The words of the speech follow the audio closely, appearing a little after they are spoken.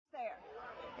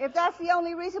If that's the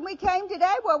only reason we came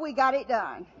today, well, we got it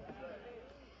done.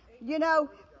 You know,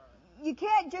 you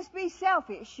can't just be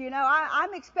selfish. You know,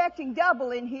 I'm expecting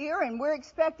double in here, and we're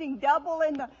expecting double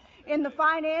in the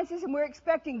finances, and we're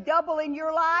expecting double in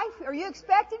your life. Are you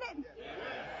expecting it?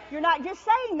 You're not just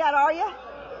saying that, are you?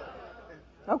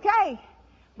 Okay.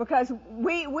 Because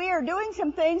we are doing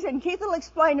some things, and Keith will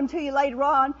explain them to you later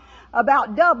on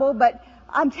about double, but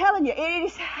I'm telling you, it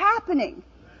is happening.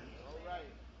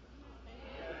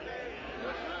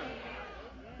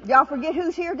 Y'all forget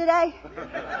who's here today?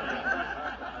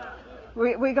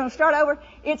 We're going to start over.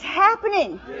 It's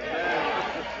happening.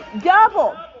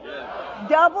 Double.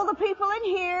 Double the people in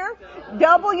here.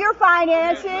 Double your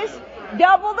finances.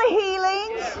 Double the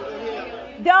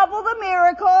healings. Double the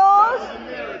miracles.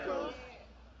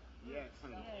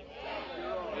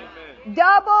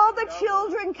 Double the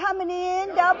children coming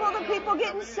in. Double the people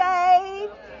getting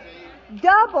saved.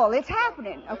 Double. It's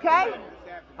happening, okay?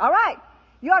 All right.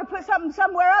 You ought to put something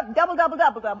somewhere up. Double, double,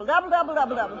 double, double, double, double,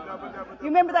 double, double. You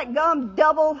remember that gum,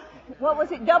 double, what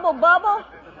was it, double bubble?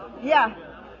 Yeah.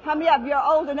 How many of you are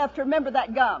old enough to remember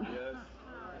that gum?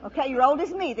 Okay, you're old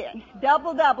as me then.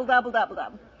 Double, double, double, double,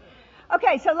 double.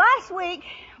 Okay, so last week,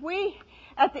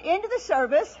 at the end of the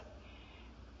service,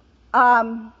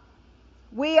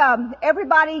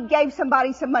 everybody gave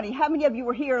somebody some money. How many of you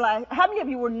were here how many of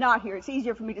you were not here? It's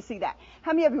easier for me to see that.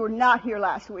 How many of you were not here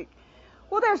last week?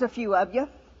 Well, there's a few of you.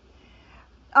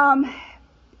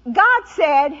 God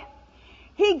said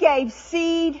He gave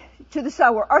seed to the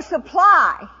sower, or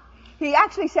supply. He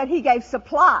actually said He gave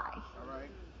supply. Right.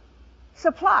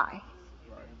 Supply.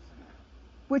 Right.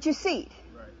 Which is seed.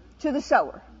 Right. To the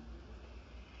sower.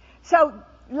 So,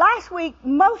 last week,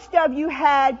 most of you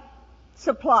had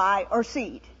supply or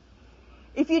seed.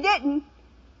 If you didn't,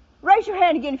 raise your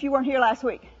hand again if you weren't here last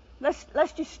week.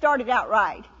 Let's just start it out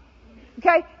right.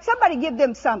 Okay? Somebody give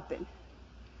them something.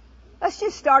 Let's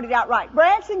just start it out right.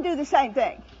 Branson, do the same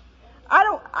thing. I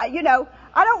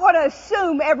don't want to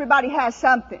assume everybody has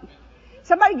something.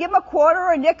 Somebody give them a quarter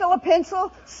or a nickel, a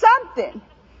pencil, something.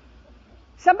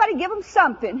 Somebody give them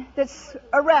something that's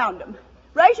around them.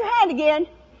 Raise your hand again.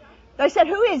 They said,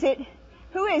 who is it?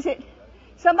 Who is it?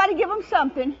 Somebody give them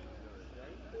something.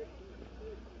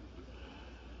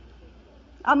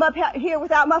 I'm up here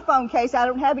without my phone case. I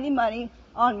don't have any money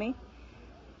on me.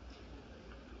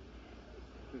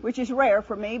 Which is rare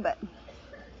for me, but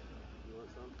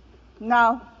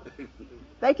no.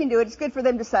 They can do it. It's good for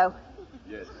them to sow.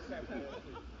 Yes.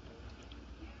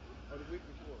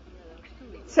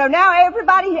 So now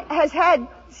everybody has had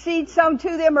seed sown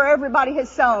to them, or everybody has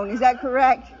sown. Is that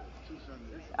correct?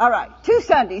 All right. 2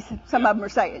 Sundays, some of them are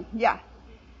saying. Yeah.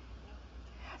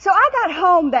 So I got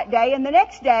home that day, and the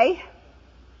next day,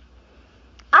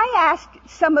 I asked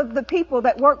some of the people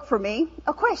that work for me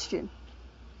a question.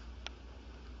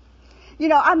 You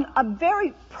know, I'm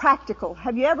very practical.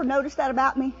 Have you ever noticed that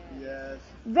about me? Yes.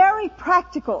 Very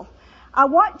practical. I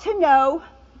want to know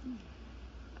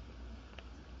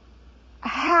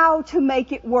how to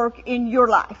make it work in your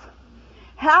life.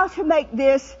 How to make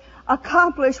this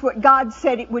accomplish what God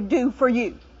said it would do for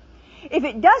you. If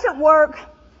it doesn't work,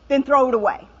 then throw it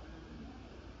away.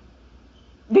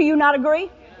 Do you not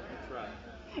agree? That's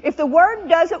right. If the Word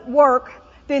doesn't work,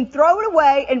 then throw it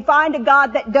away and find a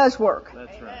God that does work.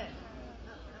 That's right.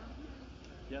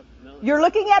 You're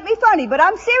looking at me funny, but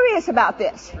I'm serious about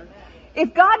this.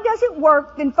 If God doesn't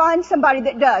work, then find somebody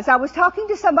that does. I was talking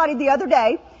to somebody the other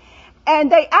day,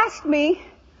 and they asked me,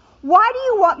 why do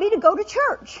you want me to go to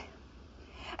church?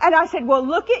 And I said, well,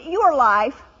 look at your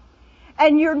life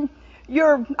and your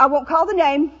I won't call the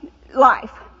name,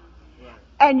 life.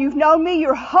 And you've known me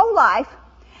your whole life,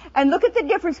 and look at the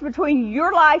difference between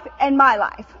your life and my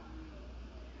life.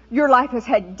 Your life has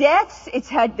had deaths, it's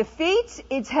had defeats,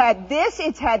 it's had this,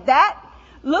 it's had that.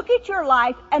 Look at your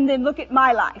life and then look at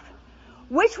my life.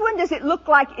 Which one does it look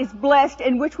like is blessed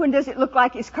and which one does it look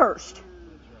like is cursed?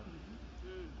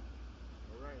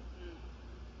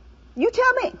 You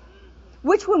tell me.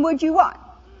 Which one would you want?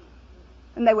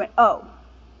 And they went, oh.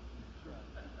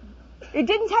 It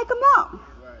didn't take them long.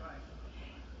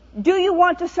 Do you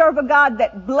want to serve a God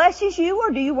that blesses you,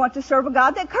 or do you want to serve a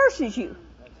God that curses you?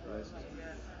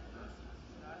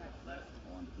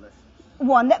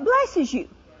 One that blesses you.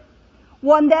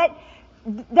 One that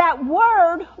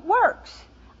word works.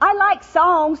 I like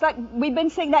songs, like we've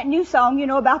been singing that new song, you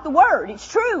know, about the Word. It's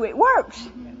true, it works.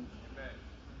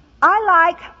 I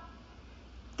like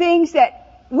things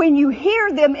that when you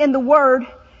hear them in the Word,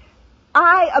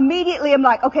 I immediately am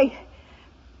like, okay,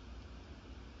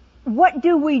 what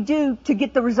do we do to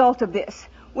get the result of this?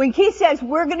 When Keith says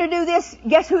we're going to do this,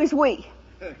 guess who is we?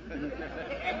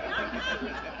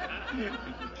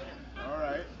 All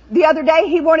right. The other day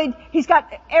he's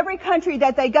got every country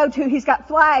that they go to, he's got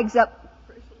flags up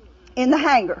in the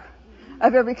hangar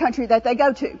of every country that they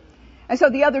go to. And so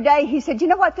the other day he said, you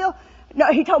know what, Phil?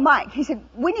 No, he told Mike, he said,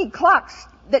 we need clocks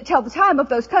that tell the time of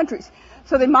those countries.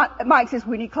 So then Mike says,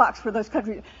 we need clocks for those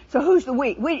countries. So who's the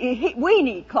we? We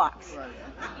need clocks. Right.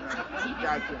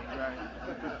 Gotcha. Right.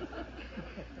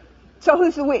 So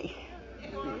who's the we?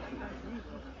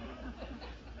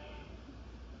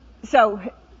 So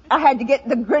I had to get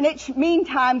the Greenwich Mean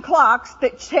Time clocks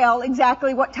that tell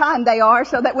exactly what time they are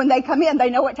so that when they come in, they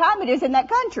know what time it is in that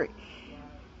country.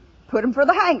 Put them for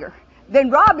the hanger. Then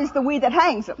Rob is the we that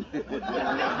hangs them. That's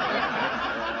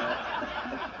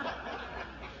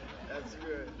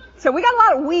good. So we got a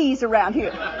lot of we's around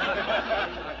here.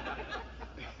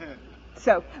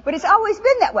 So, but it's always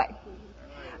been that way.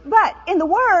 But in the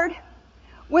Word,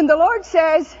 when the Lord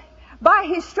says, by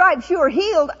His stripes you are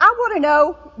healed, I want to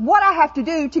know what I have to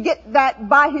do to get that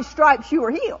by His stripes you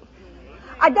are healed.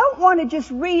 I don't want to just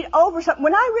read over something.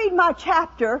 When I read my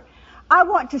chapter, I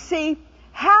want to see,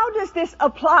 how does this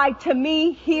apply to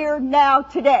me here, now,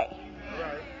 today?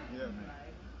 Right. Yeah.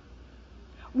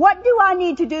 What do I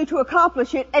need to do to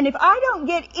accomplish it? And if I don't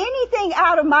get anything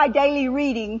out of my daily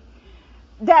reading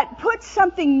that puts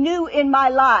something new in my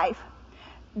life,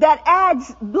 that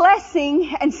adds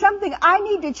blessing and something I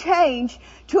need to change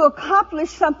to accomplish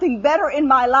something better in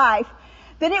my life,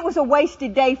 then it was a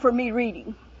wasted day for me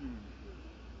reading.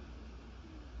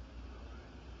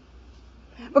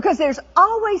 Because there's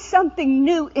always something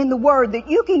new in the Word that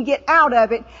you can get out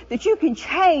of it, that you can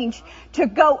change to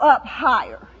go up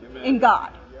higher. Amen. In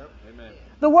God. Yep. Amen.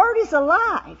 The Word is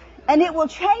alive, and it will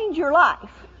change your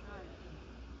life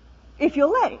if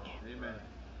you'll let it. Amen.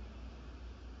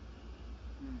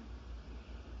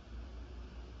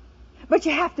 But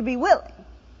you have to be willing.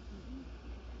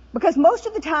 Because most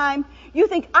of the time, you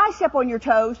think I step on your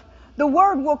toes, the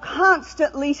Word will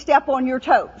constantly step on your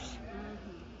toes.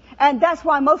 And that's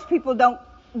why most people don't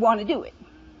want to do it.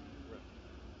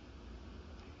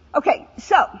 Okay,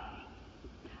 so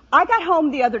I got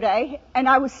home the other day and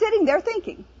I was sitting there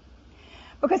thinking.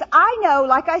 Because I know,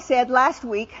 like I said last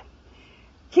week,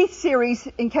 Keith's series,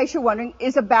 in case you're wondering,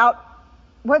 is about,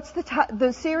 what's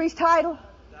the series title?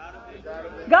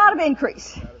 God of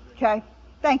Increase. Okay,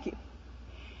 thank you.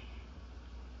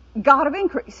 God of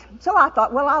increase. So I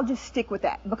thought, well, I'll just stick with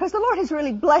that because the Lord has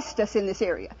really blessed us in this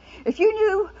area. If you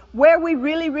knew where we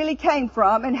really, really came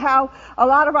from and how a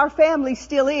lot of our family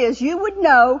still is, you would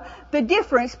know the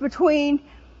difference between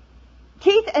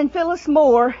Keith and Phyllis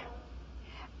Moore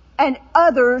and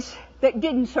others that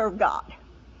didn't serve God.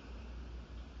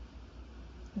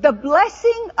 The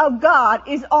blessing of God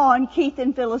is on Keith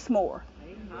and Phyllis Moore.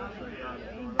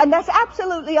 And that's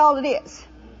absolutely all it is.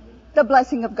 The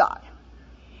blessing of God.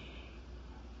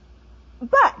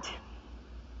 But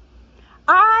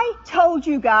I told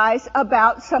you guys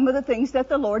about some of the things that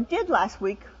the Lord did last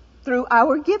week through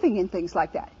our giving and things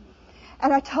like that.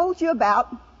 And I told you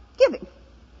about giving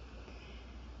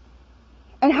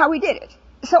and how we did it.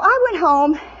 So I went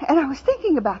home and I was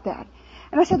thinking about that.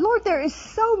 And I said, Lord, there is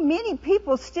so many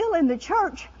people still in the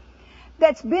church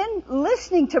that's been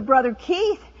listening to Brother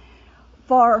Keith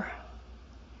for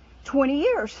 20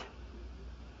 years,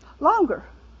 longer.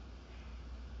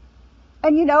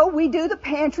 And you know, we do the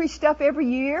pantry stuff every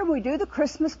year. We do the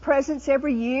Christmas presents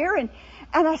every year. And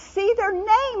I see their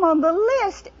name on the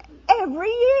list every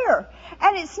year.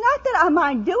 And it's not that I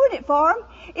mind doing it for them.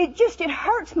 It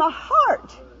hurts my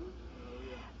heart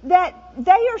that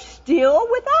they are still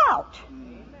without.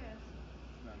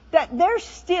 That they're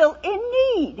still in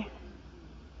need.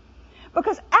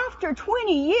 Because after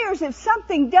 20 years, if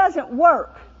something doesn't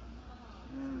work,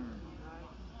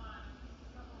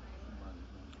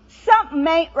 something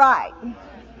ain't right.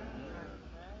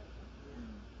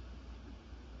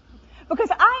 Because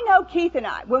I know Keith and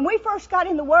I, when we first got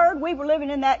in the Word, we were living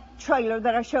in that trailer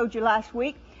that I showed you last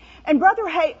week. And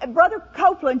Brother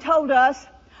Copeland told us,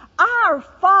 our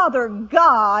Father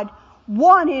God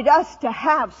wanted us to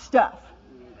have stuff.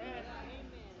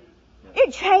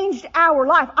 It changed our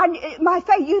life. My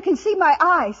face, you can see my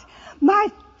eyes. My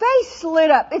face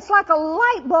lit up. It's like a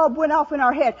light bulb went off in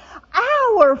our head.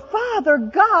 Our Father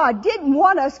God didn't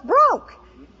want us broke.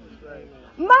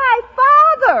 My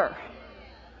Father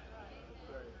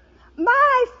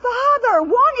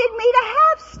wanted me to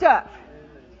have stuff.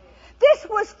 This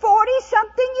was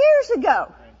 40-something years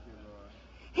ago.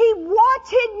 He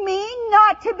wanted me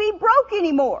not to be broke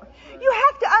anymore. You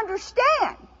have to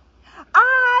understand.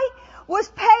 I was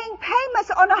paying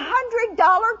payments on a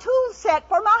 $100 tool set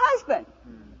for my husband.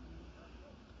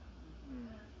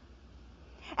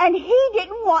 And He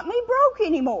didn't want me broke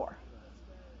anymore.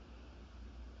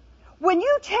 When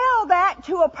you tell that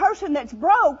to a person that's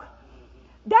broke,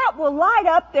 that will light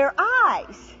up their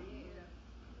eyes.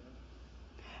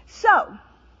 So,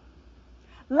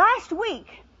 last week,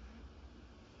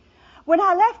 when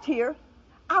I left here,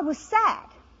 I was sad.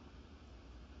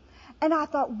 And I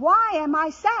thought, why am I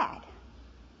sad?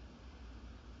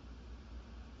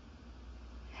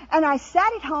 And I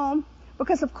sat at home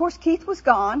because, of course, Keith was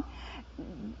gone.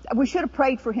 We should have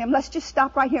prayed for him. Let's just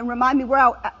stop right here and remind me where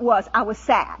I was. I was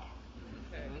sad.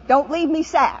 Don't leave me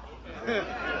sad.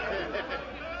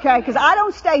 Okay, because I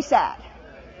don't stay sad.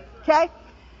 Okay?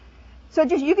 So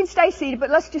you can stay seated, but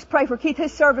let's just pray for Keith.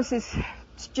 His service is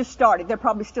just started. They're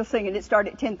probably still singing. It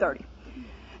started at 10:30.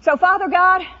 So, Father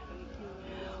God,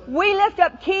 we lift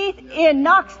up Keith in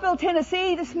Knoxville,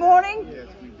 Tennessee this morning. Yes,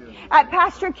 we do. At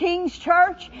Pastor King's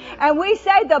church, and we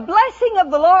say the blessing of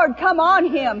the Lord come on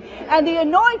him, and the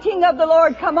anointing of the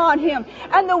Lord come on him,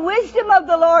 and the wisdom of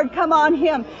the Lord come on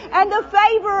him, and the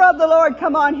favor of the Lord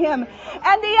come on him,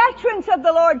 and the utterance of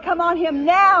the Lord come on him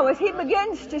now as he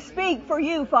begins to speak for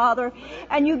you, Father,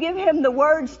 and you give him the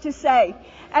words to say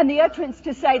and the utterance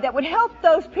to say that would help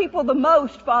those people the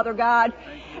most, Father God.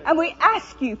 And we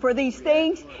ask you for these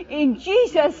things in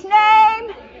Jesus' name.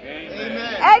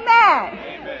 Amen. Amen.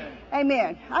 Amen.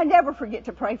 Amen. I never forget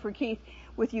to pray for Keith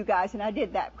with you guys, and I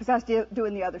did that because I was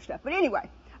doing the other stuff. But anyway,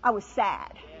 I was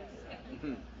sad.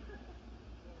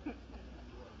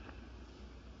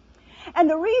 And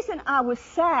the reason I was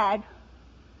sad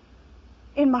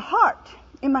in my heart,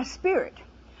 in my spirit,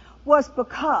 was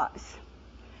because,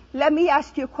 let me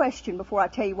ask you a question before I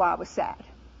tell you why I was sad.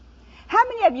 How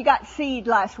many of you got seed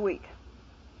last week?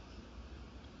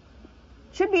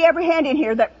 Should be every hand in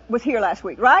here that was here last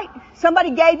week, right?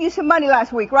 Somebody gave you some money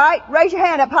last week, right? Raise your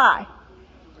hand up high.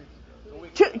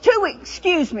 2 weeks,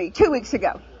 2 weeks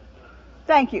ago.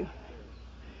 Thank you.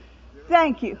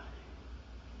 Thank you.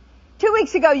 2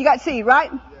 weeks ago you got seed,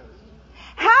 right?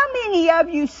 How many of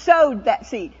you sowed that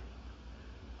seed?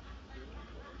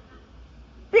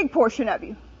 Big portion of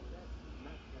you.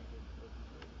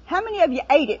 How many of you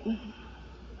ate it?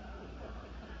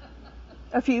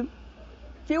 A few.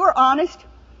 If you were honest.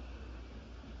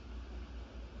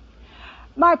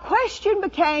 My question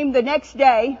became the next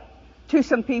day to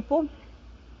some people.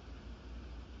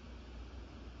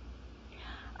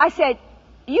 I said,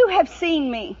 you have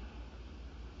seen me.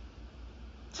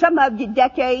 Some of you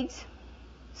decades.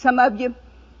 Some of you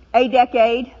a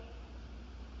decade.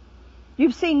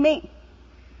 You've seen me.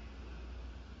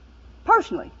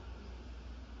 Personally.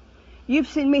 You've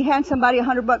seen me hand somebody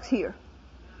 $100 here.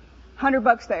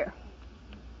 $100 there.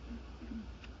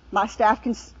 My staff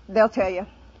they'll tell you.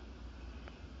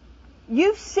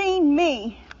 You've seen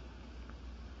me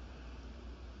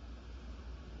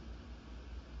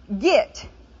get,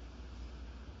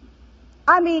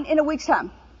 in a week's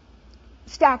time,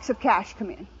 stacks of cash come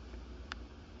in.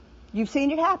 You've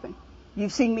seen it happen.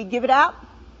 You've seen me give it out.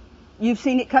 You've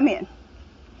seen it come in.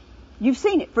 You've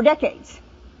seen it for decades.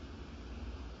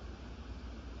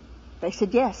 They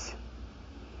said yes.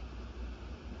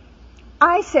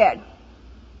 I said,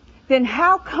 then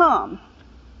how come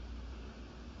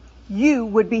you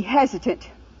would be hesitant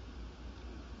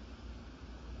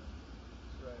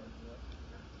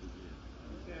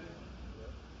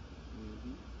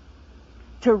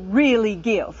to really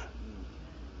give?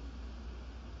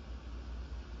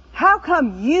 How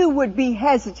come you would be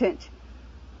hesitant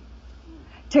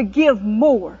to give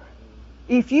more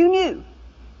if you knew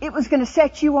it was going to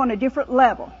set you on a different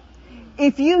level?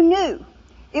 If you knew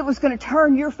it was going to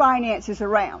turn your finances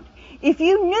around? If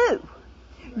you knew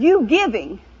you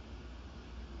giving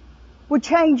would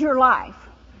change your life?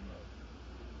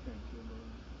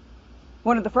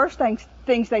 One of the first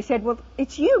things they said, well,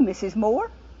 it's you, Mrs. Moore.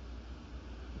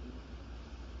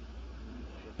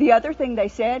 The other thing they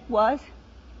said was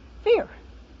fear.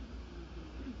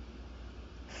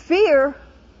 Fear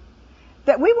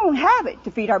that we won't have it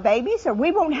to feed our babies, or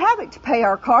we won't have it to pay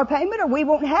our car payment, or we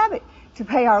won't have it to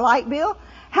pay our light bill.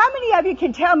 How many of you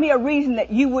can tell me a reason that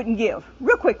you wouldn't give?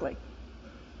 Real quickly.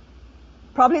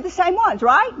 Probably the same ones,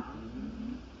 right?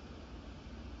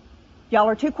 Y'all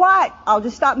are too quiet. I'll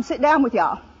just stop and sit down with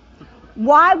y'all.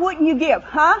 Why wouldn't you give,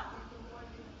 huh?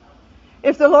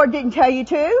 If the Lord didn't tell you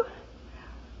to?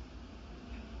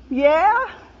 Yeah.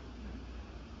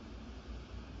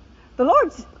 The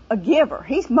Lord's a giver.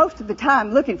 He's most of the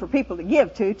time looking for people to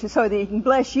give to so that He can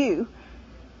bless you.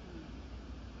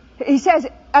 He says,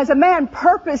 as a man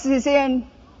purposes in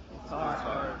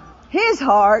his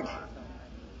heart,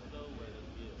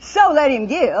 so let him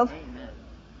give.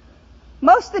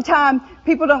 Most of the time,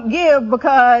 people don't give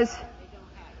because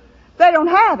They don't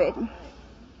have it.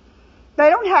 They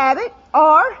don't have it.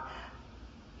 Or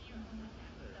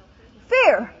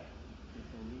fear.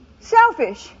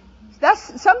 Selfish.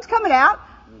 Something's coming out.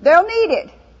 They'll need it.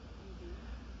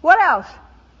 What else?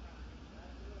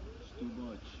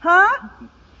 Huh?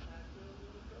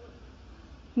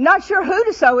 Not sure who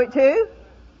to sow it to.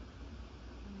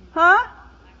 Huh?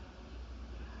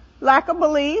 Lack of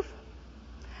belief.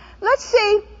 Let's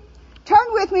see. Turn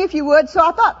with me if you would. So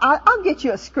I thought I'll get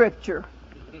you a scripture.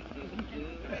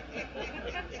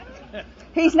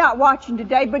 He's not watching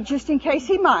today, but just in case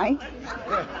he might.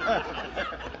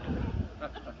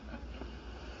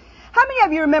 How many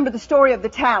of you remember the story of the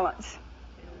talents?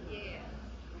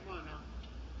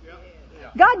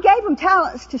 God gave them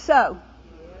talents to sow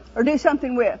or do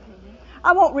something with.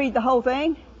 I won't read the whole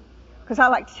thing because I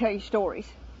like to tell you stories.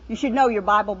 You should know your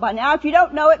Bible by now. If you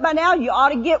don't know it by now, you ought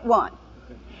to get one.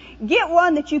 Get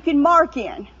one that you can mark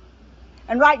in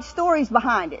and write stories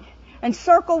behind it and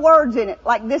circle words in it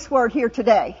like this word here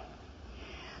today.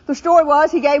 The story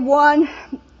was he gave one,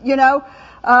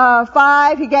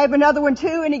 5, he gave another one 2,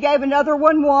 and he gave another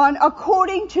one 1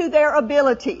 according to their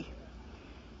ability.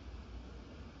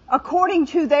 According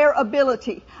to their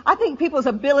ability. I think people's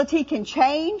ability can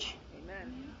change.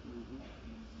 Amen.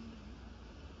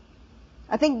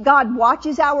 I think God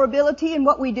watches our ability and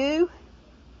what we do.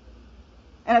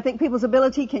 And I think people's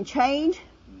ability can change.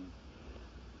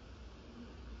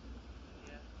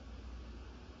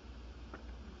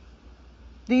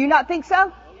 Do you not think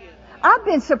so? I've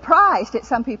been surprised at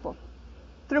some people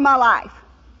through my life.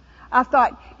 I've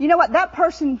thought, you know what, that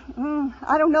person,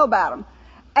 I don't know about them.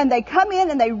 And they come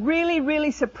in and they really,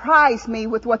 really surprise me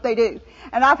with what they do.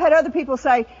 And I've had other people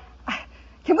say,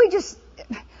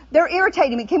 they're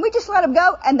irritating me. Can we just let them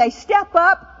go? And they step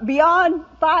up beyond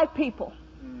 5 people.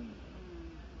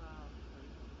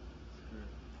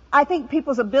 I think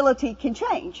people's ability can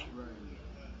change.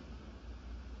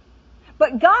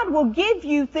 But God will give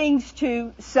you things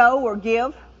to sow or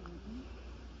give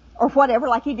or whatever,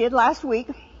 like He did last week.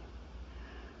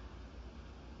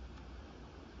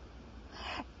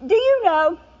 Do you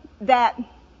know that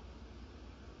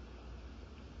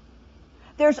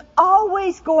there's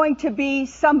always going to be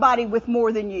somebody with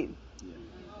more than you?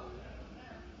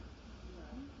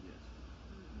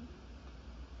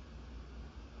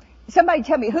 Somebody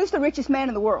tell me, who's the richest man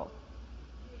in the world?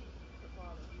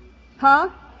 Huh?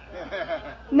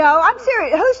 No, I'm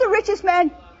serious. Who's the richest man?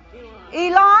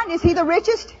 Elon? Is he the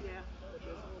richest?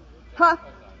 Huh?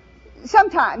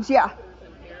 Sometimes, yeah.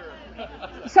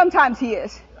 Sometimes he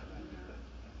is.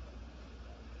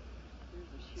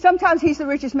 Sometimes he's the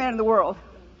richest man in the world.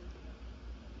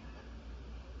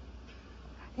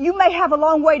 You may have a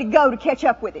long way to go to catch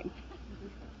up with him.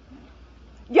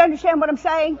 Do you understand what I'm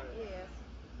saying?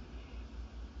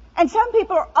 And some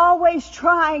people are always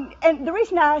trying, and the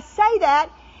reason I say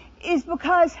that is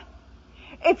because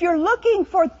if you're looking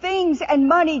for things and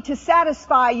money to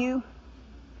satisfy you,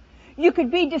 you could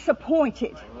be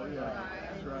disappointed.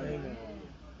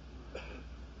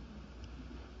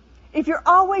 If you're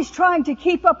always trying to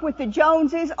keep up with the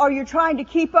Joneses, or you're trying to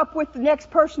keep up with the next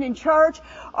person in church,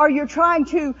 or you're trying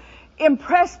to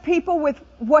impress people with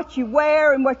what you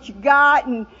wear and what you got,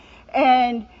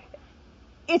 and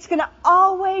it's going to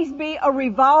always be a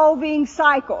revolving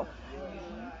cycle.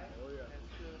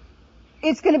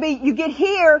 It's going to be, you get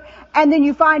here, and then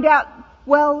you find out,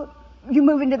 well, you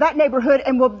move into that neighborhood,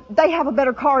 and well, they have a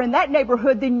better car in that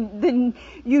neighborhood than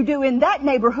you do in that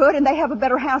neighborhood, and they have a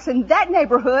better house in that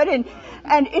neighborhood, and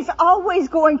it's always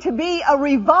going to be a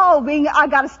revolving, I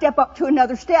got to step up to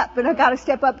another step, and I got to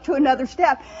step up to another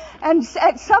step. And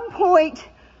at some point,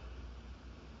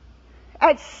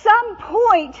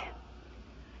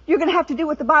 you're going to have to do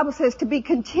what the Bible says, to be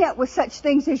content with such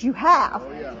things as you have.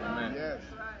 Oh, yeah. Amen. Yes.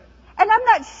 And I'm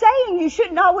not saying you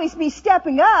shouldn't always be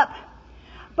stepping up,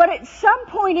 but at some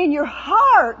point in your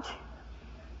heart,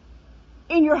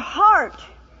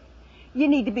 you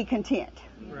need to be content.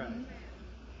 Right.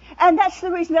 And that's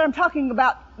the reason that I'm talking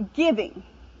about giving.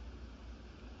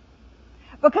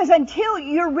 Because until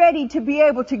you're ready to be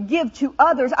able to give to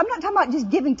others, I'm not talking about just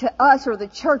giving to us or the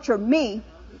church or me,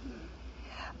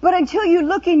 but until you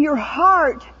look in your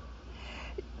heart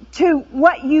to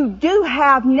what you do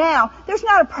have now. There's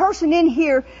not a person in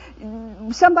here,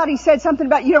 somebody said something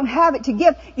about you don't have it to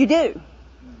give. You do.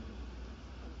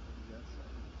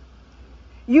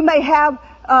 You may have,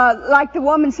 like the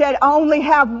woman said, I only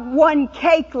have 1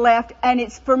 cake left, and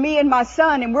it's for me and my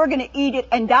son, and we're going to eat it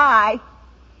and die. Do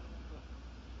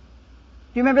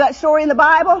you remember that story in the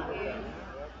Bible?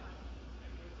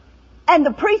 And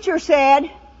the preacher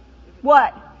said,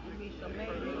 what?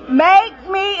 Make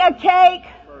me a cake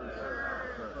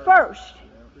first.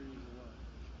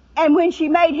 And when she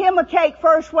made him a cake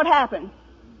first, what happened?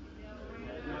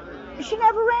 She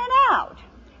never ran out.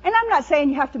 And I'm not saying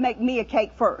you have to make me a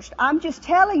cake first. I'm just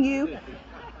telling you,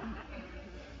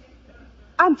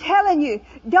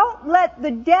 don't let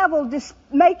the devil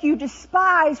make you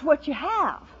despise what you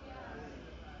have.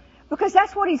 Because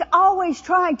that's what he's always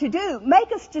trying to do.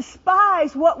 Make us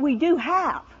despise what we do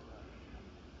have.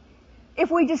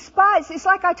 If we despise, it's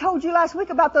like I told you last week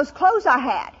about those clothes I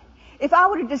had. If I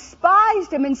would have despised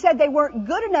them and said they weren't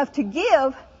good enough to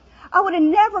give, I would have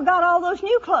never got all those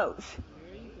new clothes.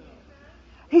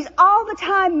 He's all the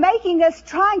time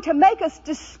trying to make us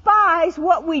despise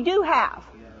what we do have.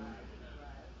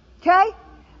 Okay?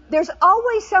 There's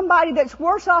always somebody that's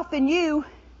worse off than you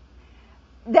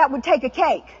that would take a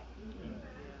cake.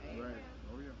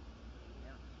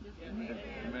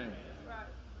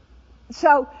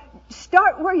 So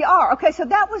start where you are. Okay, so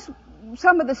that was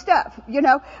some of the stuff,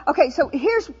 Okay, so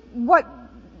here's what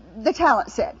the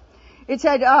talent said. It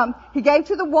said he gave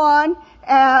to the one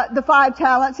the 5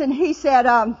 talents, and he said,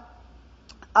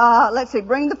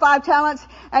 bring the 5 talents,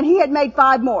 and he had made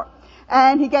 5 more.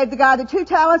 And he gave the guy the 2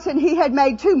 talents, and he had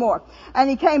made 2 more. And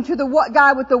he came to the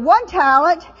guy with the 1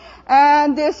 talent,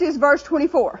 and this is verse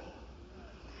 24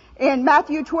 in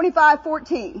Matthew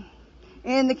 25:14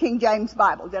 in the King James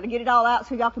Bible. Did I get it all out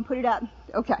so y'all can put it out?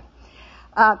 Okay.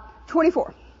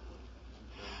 24.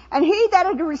 And he that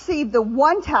had received the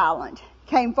 1 talent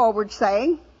came forward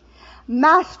saying,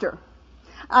 Master,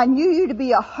 I knew you to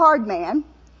be a hard man,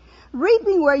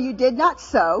 reaping where you did not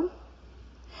sow,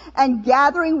 and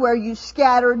gathering where you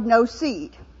scattered no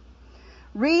seed.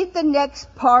 Read the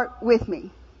next part with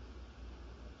me.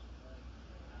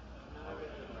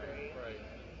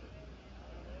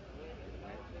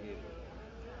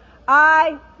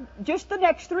 Just the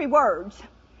next 3 words,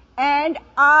 and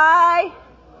I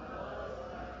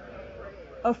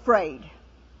afraid.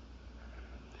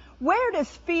 Where does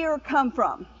fear come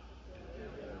from?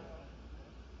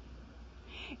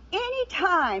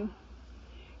 Anytime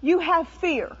you have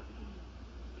fear,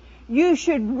 you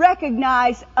should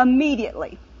recognize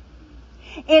immediately.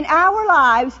 In our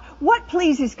lives, what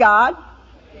pleases God?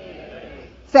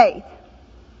 Faith.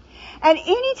 And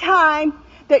anytime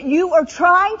that you are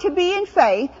trying to be in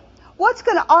faith, what's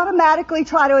going to automatically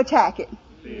try to attack it?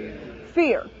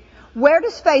 Fear. Where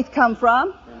does faith come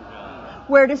from?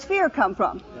 Where does fear come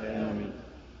from?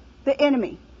 The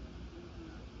enemy.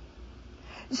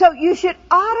 So you should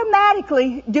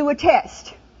automatically do a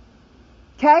test.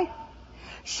 Okay?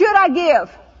 Should I give?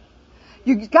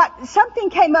 Something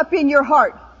came up in your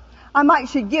heart. I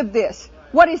should give this.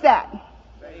 What is that?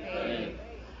 Faith.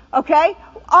 Okay?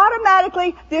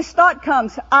 Automatically this thought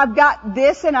comes. I've got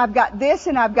this, and I've got this,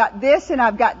 and I've got this, and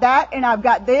I've got that, and I've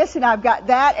got this, and I've got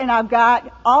that, and I've got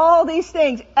all these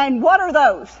things. And what are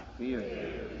those? Fear.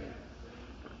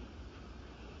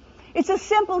 It's a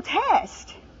simple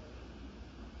test.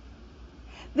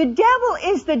 The devil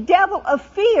is the devil of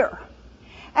fear.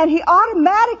 And he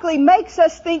automatically makes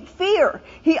us think fear.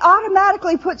 He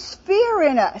automatically puts fear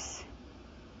in us.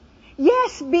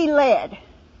 Yes, be led.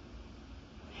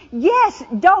 Yes,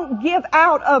 don't give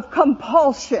out of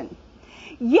compulsion.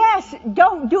 Yes,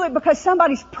 don't do it because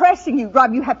somebody's pressing you.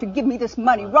 Rob, you have to give me this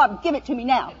money. Rob, give it to me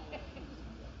now.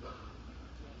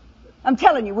 I'm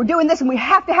telling you, we're doing this and we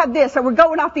have to have this or we're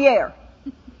going off the air.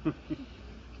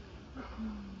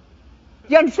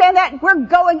 You understand that? We're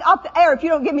going off the air if you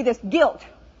don't give me this guilt.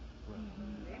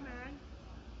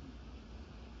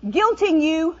 Guilting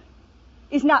you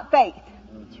is not faith.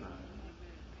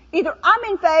 Either I'm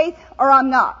in faith or I'm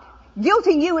not.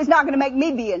 Guilting you is not going to make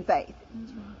me be in faith.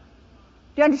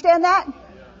 Do you understand that?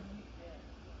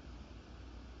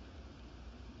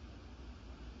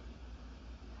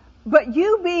 But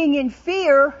you being in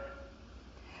fear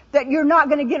that you're not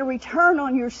going to get a return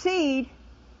on your seed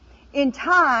in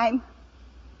time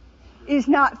is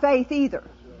not faith either.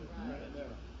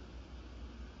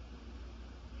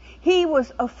 He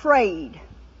was afraid.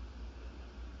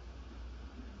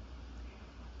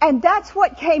 And that's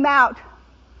what came out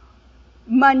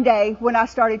Monday when I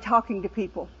started talking to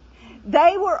people.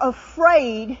 They were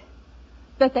afraid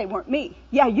that they weren't me.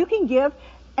 Yeah, you can give,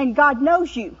 and God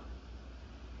knows you.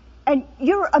 And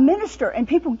you're a minister, and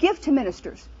people give to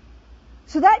ministers.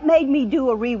 So that made me do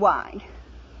a rewind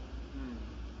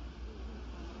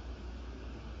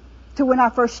to when I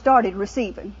first started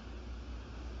receiving.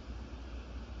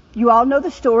 You all know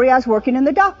the story. I was working in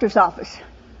the doctor's office.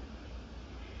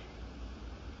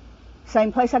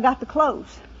 Same place I got the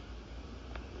clothes.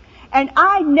 And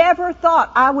I never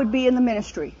thought I would be in the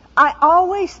ministry. I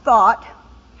always thought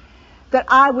that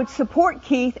I would support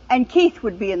Keith and Keith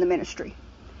would be in the ministry.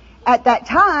 At that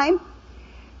time,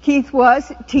 Keith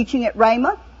was teaching at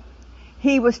Rhema.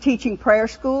 He was teaching prayer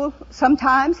school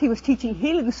sometimes. He was teaching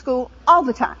healing school all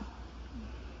the time.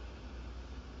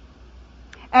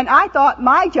 And I thought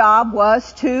my job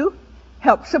was to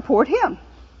help support him.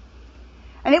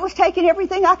 And it was taking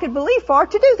everything I could believe for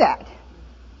to do that.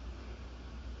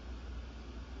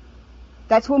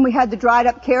 That's when we had the dried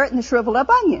up carrot and the shriveled up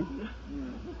onion.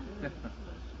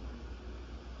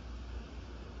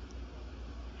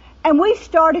 And we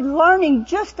started learning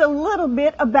just a little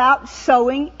bit about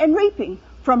sowing and reaping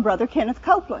from Brother Kenneth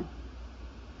Copeland.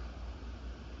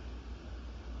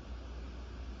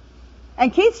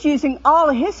 And Keith's using all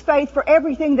of his faith for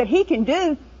everything that he can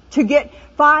do to get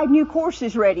 5 new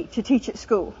courses ready to teach at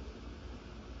school.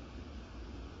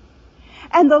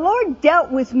 And the Lord dealt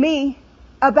with me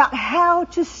about how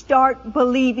to start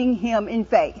believing Him in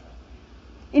faith.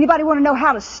 Anybody want to know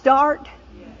how to start?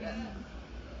 Yes.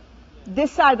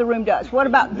 This side of the room does. What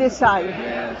about this side?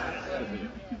 Yes.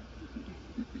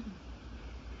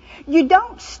 You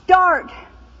don't start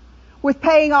with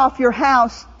paying off your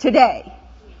house today.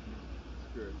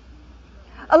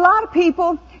 A lot of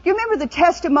people, you remember the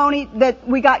testimony that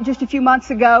we got just a few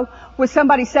months ago with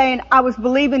somebody saying, I was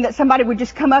believing that somebody would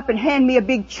just come up and hand me a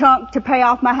big chunk to pay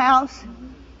off my house?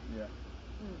 Yeah.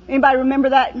 Anybody remember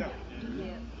that? Yeah.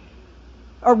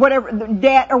 Or whatever, the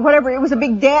debt or whatever. It was a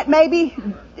big debt maybe?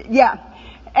 Yeah.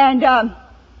 And,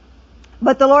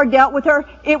 but the Lord dealt with her.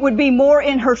 It would be more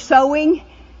in her sowing.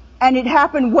 And it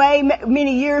happened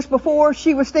many years before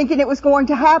she was thinking it was going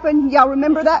to happen. Y'all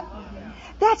remember that?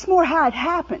 That's more how it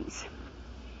happens.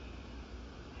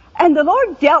 And the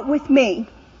Lord dealt with me.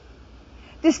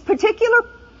 This particular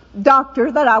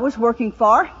doctor that I was working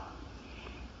for,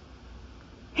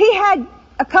 he had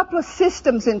a couple of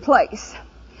systems in place.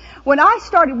 When I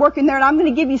started working there, and I'm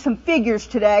going to give you some figures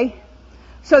today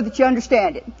so that you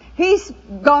understand it. He's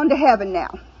gone to heaven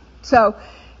now. So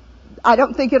I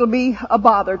don't think it'll be a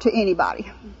bother to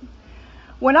anybody.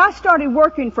 When I started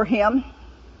working for him,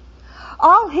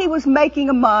 all he was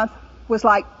making a month was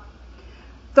like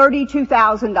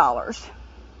 $32,000.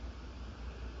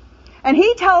 And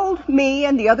he told me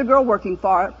and the other girl working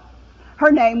for it,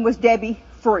 her name was Debbie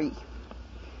Free.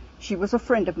 She was a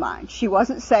friend of mine. She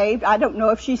wasn't saved. I don't know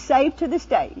if she's saved to this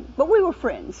day, but we were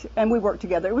friends and we worked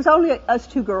together. It was only us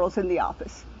 2 girls in the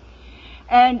office.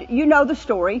 And you know the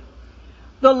story.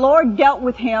 The Lord dealt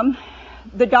with him,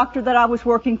 the doctor that I was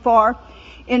working for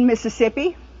in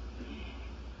Mississippi.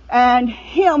 And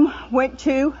him went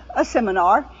to a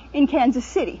seminar in Kansas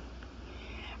City.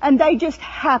 And they just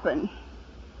happened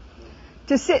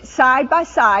to sit side by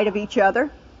side of each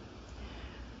other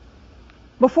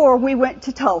before we went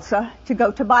to Tulsa to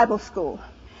go to Bible school.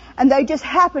 And they just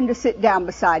happened to sit down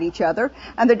beside each other.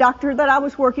 And the doctor that I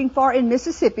was working for in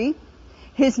Mississippi,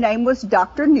 his name was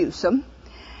Dr. Newsom.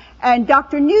 And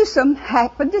Dr. Newsom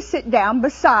happened to sit down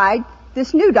beside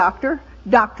this new doctor,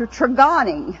 Dr.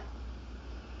 Tregoning.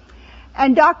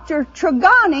 And Dr.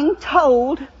 Tregoning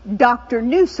told Dr.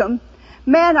 Newsom,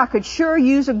 man, I could sure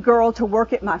use a girl to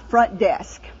work at my front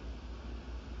desk.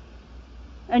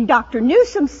 And Dr.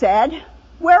 Newsom said,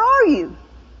 where are you?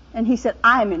 And he said,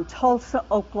 I'm in Tulsa,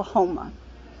 Oklahoma.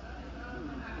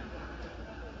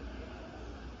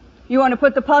 You want to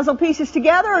put the puzzle pieces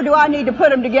together, or do I need to put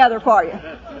them together for you?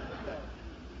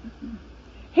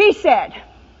 He said,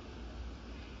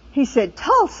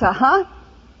 Tulsa, huh?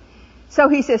 So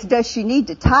he says, does she need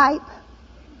to type?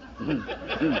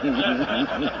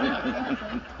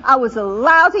 I was a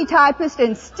lousy typist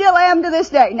and still am to this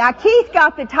day. Now, Keith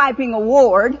got the typing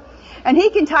award, and he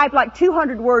can type like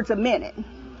 200 words a minute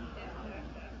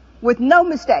with no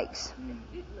mistakes.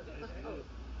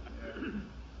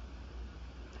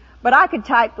 But I could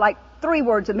type like 3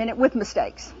 words a minute with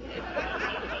mistakes.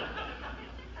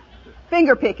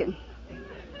 Finger picking.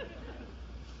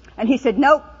 And he said,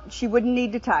 nope, she wouldn't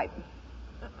need to type.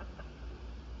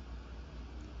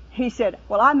 He said,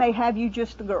 well, I may have you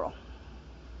just the girl.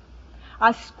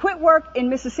 I quit work in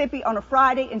Mississippi on a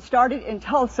Friday and started in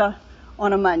Tulsa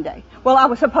on a Monday. Well, I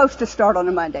was supposed to start on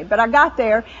a Monday, but I got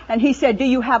there and he said, do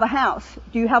you have a house?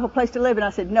 Do you have a place to live? And I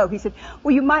said, no. He said,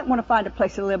 well, you might want to find a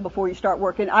place to live before you start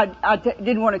working. I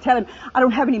didn't want to tell him, I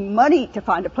don't have any money to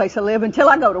find a place to live until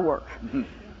I go to work.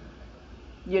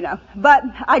 You know, but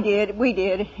I did, we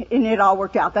did, and it all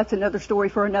worked out. That's another story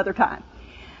for another time.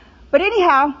 But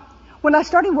anyhow, when I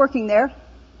started working there,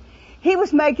 he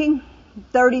was making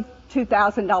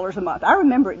 $32,000 a month. I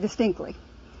remember it distinctly.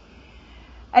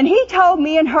 And he told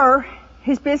me and her,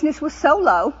 his business was so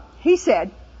low, he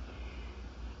said,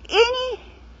 any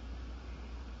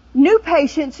new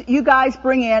patients you guys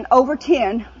bring in over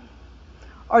 10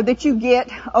 or that you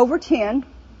get over 10,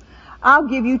 I'll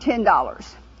give you $10.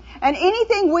 And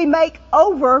anything we make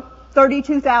over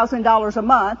 $32,000 a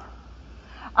month,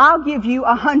 I'll give you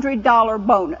a $100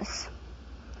 bonus.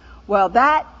 Well,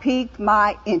 that piqued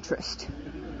my interest.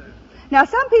 Now,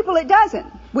 some people it doesn't.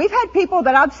 We've had people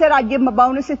that I've said I'd give them a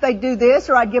bonus if they do this,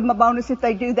 or I'd give them a bonus if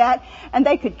they do that, and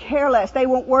they could care less. They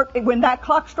won't work. When that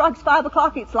clock strikes 5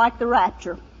 o'clock, it's like the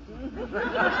rapture.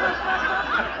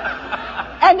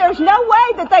 And there's no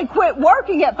way that they quit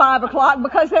working at 5 o'clock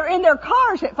because they're in their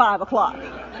cars at 5 o'clock.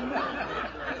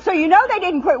 So you know they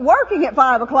didn't quit working at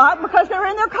 5 o'clock because they're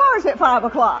in their cars at 5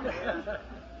 o'clock.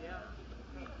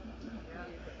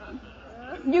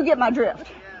 You get my drift.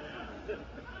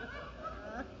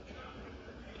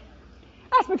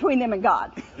 That's between them and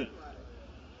God.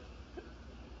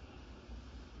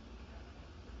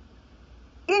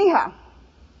 Anyhow,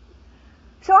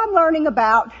 so I'm learning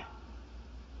about,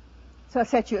 so I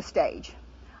set you a stage.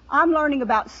 I'm learning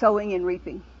about sowing and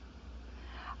reaping.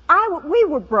 We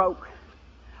were broke.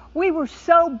 We were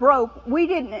so broke, we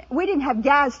didn't have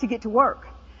gas to get to work.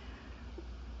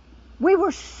 We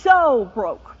were so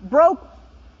broke.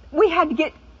 We had to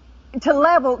get to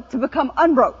level to become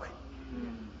unbroke.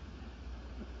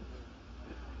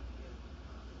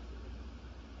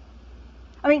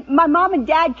 I mean, my mom and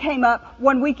dad came up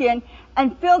one weekend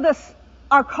and filled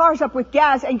our cars up with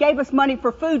gas and gave us money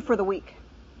for food for the week.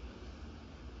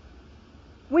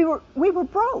 We were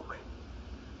broke.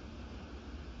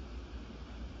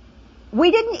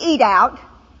 We didn't eat out.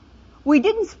 We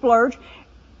didn't splurge.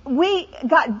 We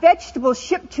got vegetables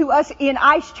shipped to us in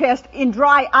ice chests in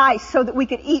dry ice so that we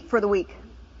could eat for the week.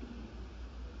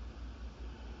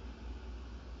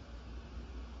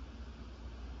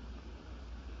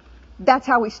 That's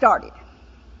how we started.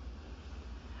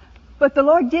 But the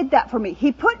Lord did that for me.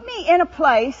 He put me in a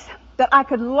place that I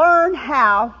could learn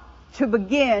how to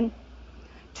begin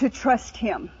to trust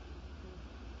Him.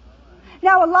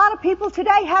 Now, a lot of people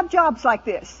today have jobs like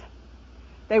this.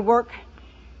 They work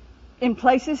in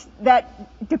places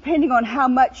that, depending on how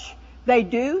much they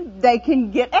do, they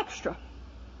can get extra.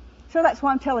 So that's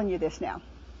why I'm telling you this now.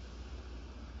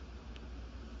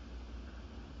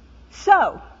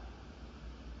 So,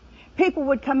 people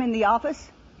would come in the office.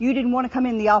 You didn't want to come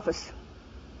in the office.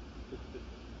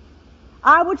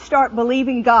 I would start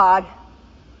believing God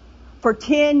for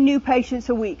 10 new patients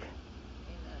a week.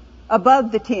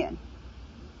 Above the 10.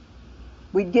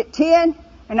 We'd get 10,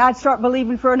 and I'd start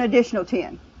believing for an additional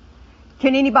 10.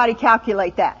 Can anybody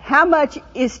calculate that? How much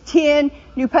is 10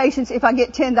 new patients if I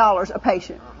get $10 a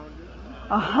patient?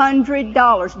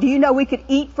 $100. Do you know we could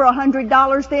eat for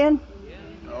 $100 then?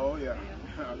 Oh, yeah.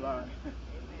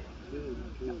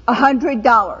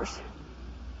 $100.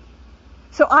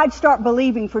 So I'd start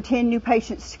believing for 10 new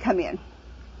patients to come in.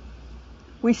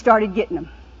 We started getting them.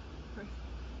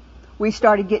 We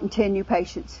started getting 10 new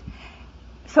patients.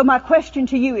 So my question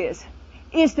to you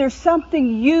is there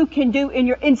something you can do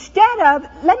instead of,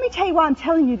 let me tell you why I'm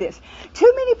telling you this.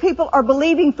 Too many people are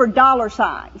believing for dollar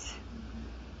signs.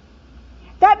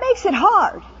 That makes it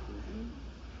hard.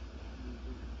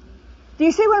 Do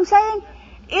you see what I'm saying?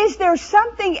 Is there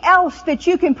something else that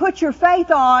you can put your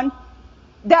faith on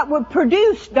that would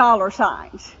produce dollar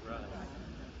signs?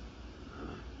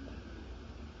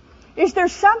 Is there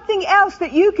something else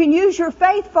that you can use your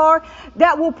faith for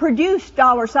that will produce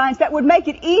dollar signs, that would make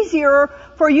it easier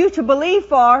for you to believe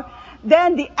for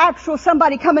than the actual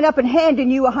somebody coming up and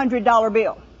handing you a $100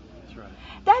 bill? That's right.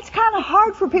 That's kind of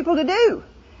hard for people to do,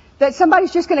 that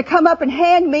somebody's just going to come up and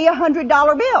hand me a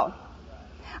 $100 bill.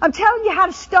 I'm telling you how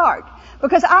to start,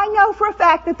 because I know for a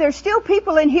fact that there's still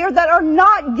people in here that are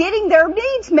not getting their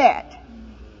needs met.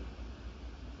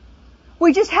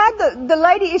 We just had the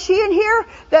lady, is she in here,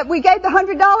 that we gave the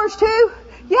 $100 to?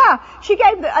 Yeah, she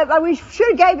gave we should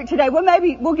have gave it today. Well,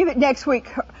 maybe we'll give it next week,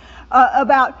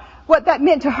 about what that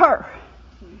meant to her.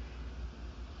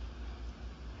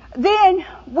 Then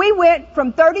we went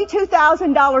from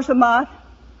 $32,000 a month,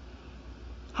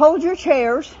 hold your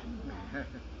chairs,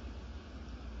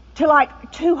 to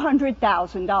like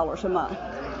 $200,000 a month.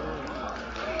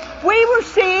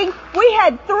 We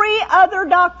had 3 other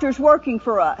doctors working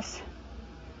for us.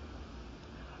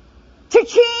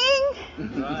 Cha-ching!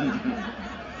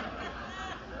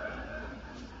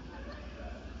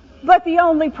 But the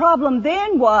only problem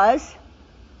then was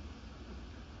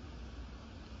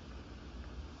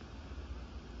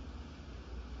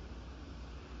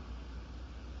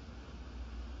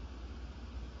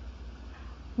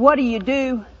what do you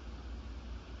do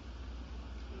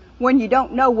when you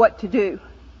don't know what to do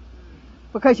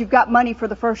because you've got money for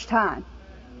the first time?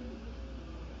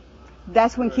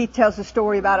 That's when Keith tells the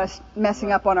story about us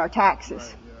messing up on our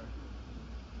taxes.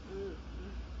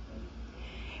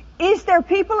 Is there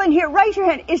people in here? Raise your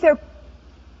hand.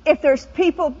 If there's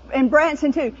people in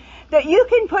Branson too, that you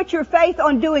can put your faith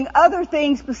on doing other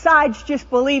things besides just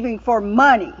believing for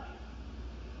money?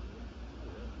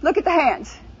 Look at the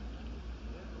hands.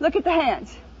 Look at the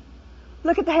hands.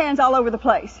 Look at the hands all over the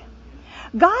place.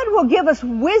 God will give us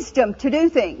wisdom to do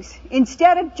things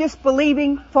instead of just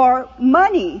believing for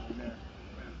money.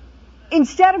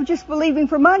 Instead of just believing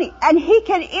for money. And He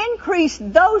can increase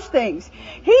those things.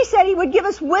 He said He would give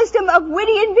us wisdom of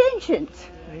witty inventions.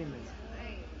 Amen.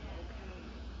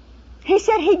 He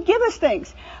said He'd give us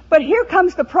things. But here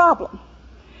comes the problem.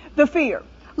 The fear.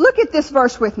 Look at this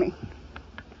verse with me.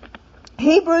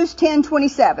 Hebrews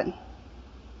 10:27.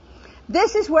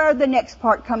 This is where the next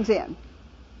part comes in.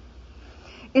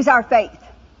 Is our faith.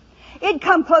 It'd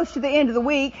come close to the end of the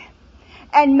week,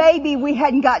 and maybe we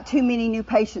hadn't got too many new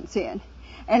patients in.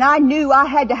 And I knew I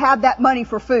had to have that money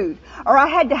for food, or I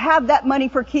had to have that money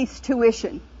for Keith's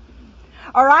tuition,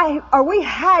 or we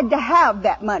had to have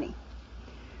that money.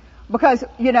 Because,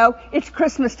 it's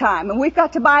Christmas time and we've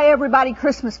got to buy everybody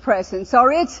Christmas presents,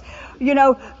 or it's,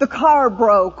 the car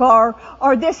broke,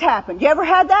 or this happened. You ever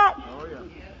had that? Oh, yeah.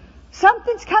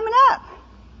 Something's coming up.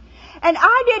 And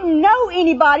I didn't know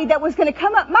anybody that was going to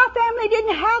come up. My family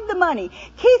didn't have the money.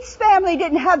 Keith's family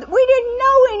didn't have, we didn't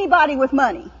know anybody with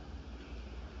money.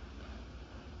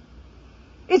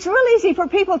 It's real easy for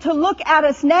people to look at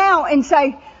us now and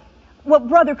say, well,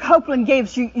 Brother Copeland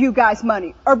gives you guys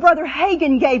money, or Brother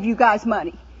Hagin gave you guys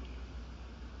money.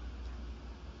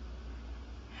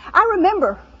 I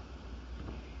remember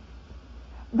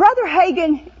Brother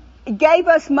Hagin gave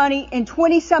us money in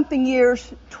 20-something years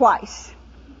twice.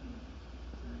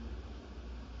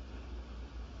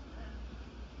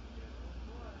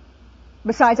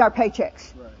 Besides our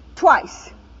paychecks. Right. Twice.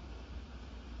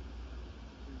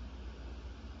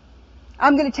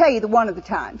 I'm going to tell you the one of the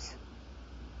times.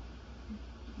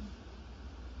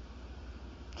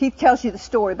 Keith tells you the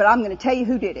story, but I'm going to tell you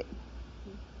who did it.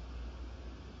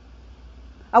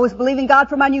 I was believing God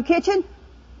for my new kitchen.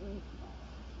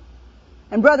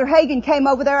 And Brother Hagin came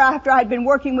over there after I'd been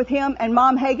working with him and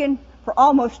Mom Hagin for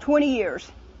almost 20 years.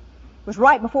 It was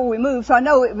right before we moved, so I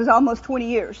know it was almost 20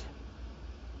 years.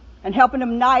 And helping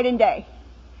them night and day.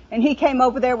 And he came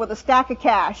over there with a stack of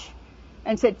cash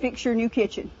and said, fix your new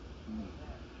kitchen.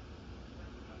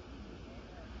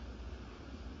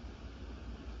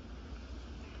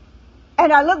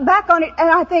 And I look back on it and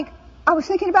I was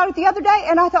thinking about it the other day,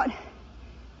 and I thought,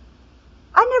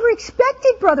 I never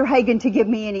expected Brother Hagin to give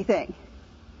me anything.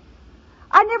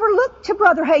 I never looked to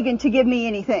Brother Hagin to give me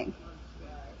anything.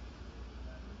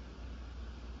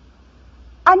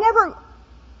 I never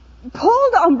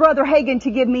pulled on Brother Hagin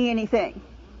to give me anything.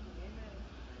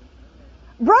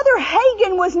 Brother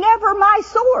Hagin was never my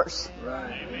source.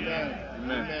 Right. Amen.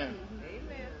 Amen.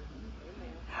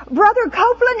 Brother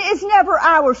Copeland is never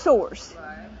our source.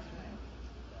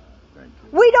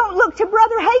 We don't look to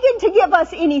Brother Hagin to give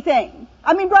us anything.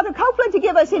 Brother Copeland to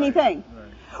give us anything.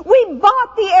 Right. We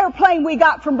bought the airplane we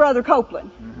got from Brother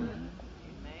Copeland. Mm-hmm.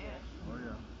 Oh,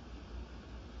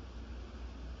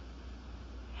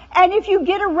 yeah. And if you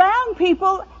get around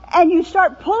people and you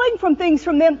start pulling from things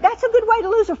from them, that's a good way to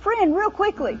lose a friend real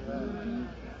quickly. Mm-hmm.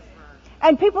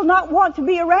 And people not want to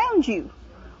be around you.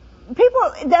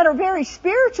 People that are very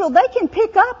spiritual, they can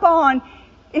pick up on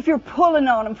if you're pulling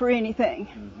on them for anything.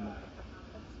 Mm-hmm.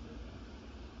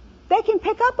 They can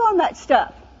pick up on that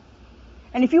stuff.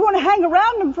 And if you want to hang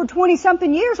around them for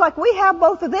 20-something years like we have,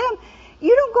 both of them,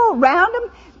 you don't go around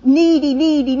them, needy,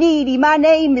 needy, needy. My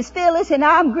name is Phyllis and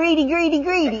I'm greedy, greedy,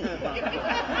 greedy.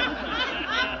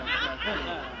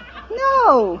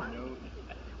 No.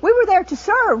 We were there to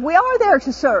serve. We are there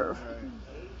to serve.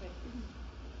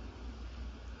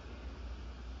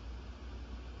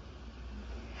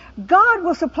 God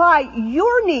will supply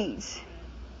your needs.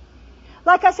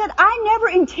 Like I said, I never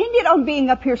intended on being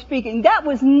up here speaking. That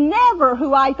was never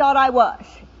who I thought I was.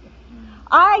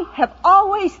 I have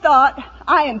always thought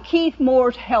I am Keith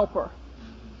Moore's helper.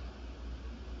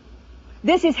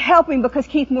 This is helping because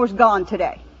Keith Moore's gone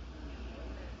today.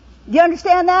 Do you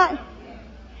understand that?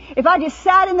 If I just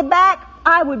sat in the back,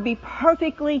 I would be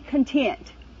perfectly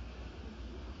content.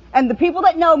 And the people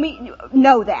that know me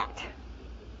know that.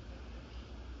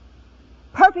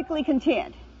 Perfectly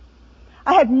content.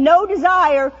 I have no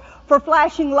desire for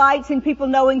flashing lights and people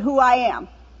knowing who I am.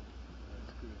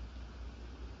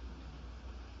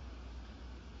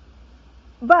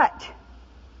 But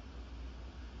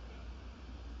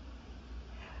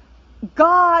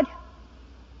God,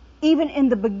 even in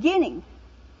the beginning,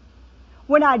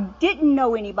 when I didn't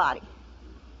know anybody,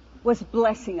 was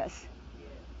blessing us.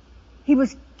 He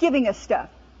was giving us stuff.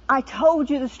 I told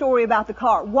you the story about the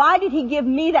car. Why did he give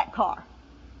me that car?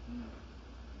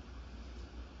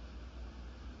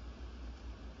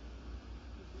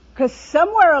 Because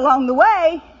somewhere along the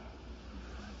way,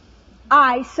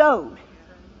 I sowed.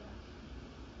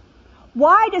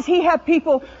 Why does he have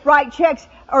people write checks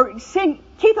or send?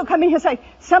 Keith will come in here and say,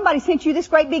 somebody sent you this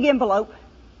great big envelope.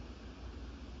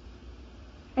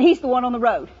 And he's the one on the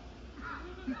road.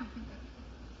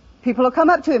 People will come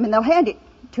up to him and they'll hand it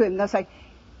to him. They'll say,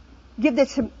 give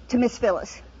this to Miss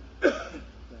Phyllis.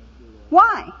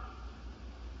 Why?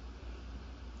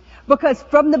 Because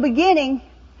from the beginning,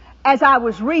 as I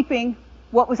was reaping,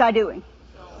 what was I doing?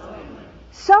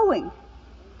 Sowing.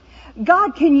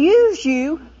 God can use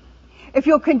you if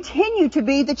you'll continue to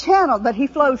be the channel that He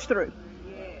flows through.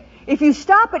 If you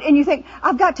stop it and you think,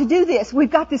 I've got to do this, we've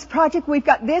got this project, we've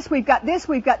got this, we've got this,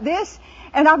 we've got this,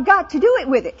 and I've got to do it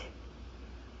with it.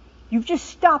 You've just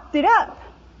stopped it up.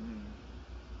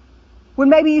 When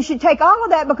maybe you should take all of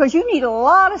that because you need a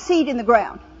lot of seed in the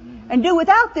ground and do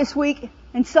without this week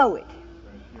and sow it.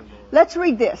 Let's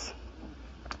read this.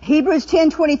 Hebrews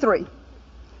 10:23.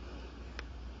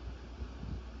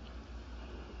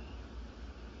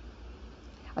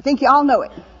 I think you all know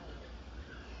it.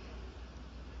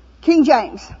 King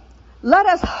James. Let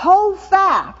us hold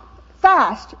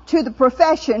fast to the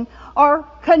profession or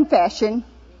confession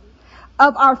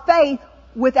of our faith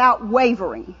without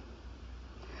wavering.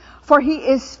 For He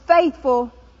is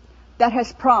faithful that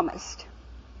has promised.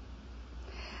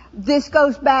 This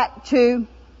goes back to,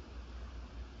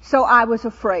 so I was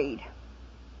afraid.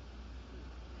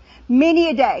 Many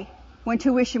a day when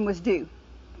tuition was due.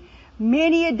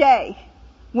 Many a day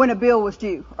when a bill was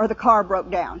due or the car broke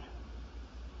down.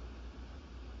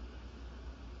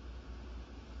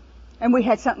 And we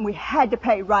had something we had to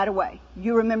pay right away.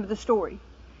 You remember the story.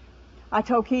 I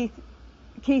told Keith,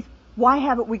 why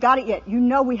haven't we got it yet? You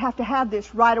know we have to have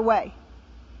this right away.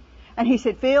 And he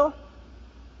said, Phil,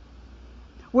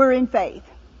 we're in faith.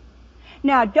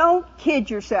 Now don't kid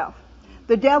yourself.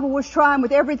 The devil was trying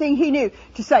with everything he knew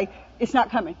to say, it's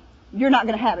not coming. You're not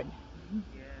going to have it.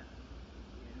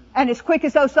 And as quick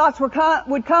as those thoughts would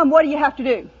come, what do you have to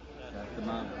do?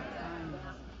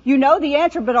 You know the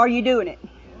answer, but are you doing it?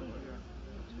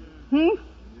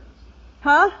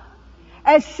 Huh?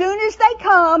 As soon as they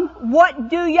come, what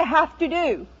do you have to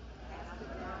do?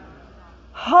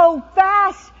 Hold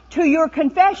fast to your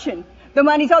confession. The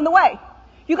money's on the way.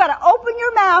 You got to open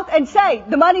your mouth and say,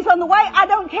 the money's on the way. I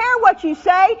don't care what you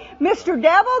say, Mr.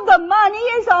 Devil, the money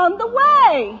is on the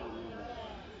way.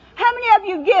 How many of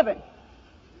you given?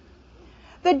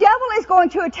 The devil is going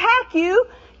to attack you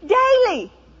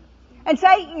daily and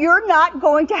say, you're not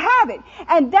going to have it.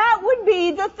 And that would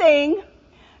be the thing,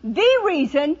 the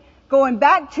reason, going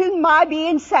back to my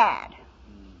being sad.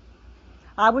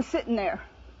 I was sitting there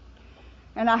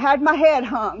and I had my head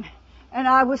hung and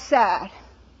I was sad.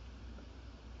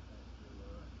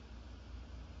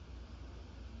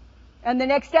 And the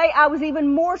next day I was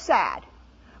even more sad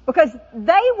because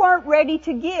they weren't ready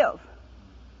to give.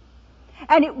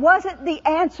 And it wasn't the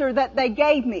answer that they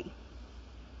gave me,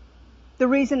 the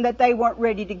reason that they weren't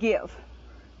ready to give.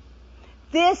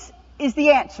 This is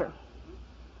the answer.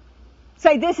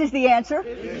 Say, this is the answer.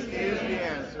 This is the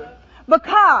answer.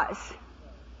 Because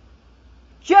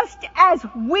just as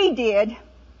we did,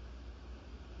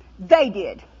 they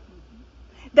did.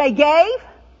 They gave,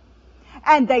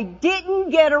 and they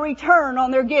didn't get a return on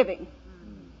their giving.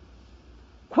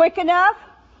 Quick enough,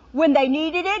 when they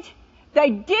needed it,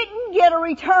 they didn't get a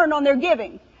return on their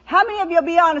giving. How many of you will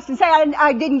be honest and say,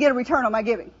 I didn't get a return on my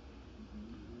giving?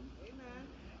 Amen.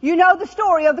 You know the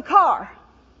story of the car.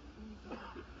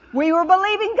 We were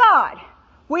believing God.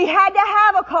 We had to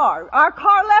have a car. Our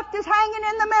car left us hanging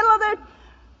in the middle of the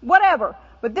whatever.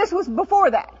 But this was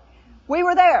before that. We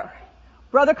were there.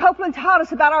 Brother Copeland taught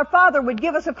us about our Father would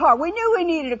give us a car. We knew we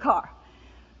needed a car.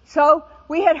 So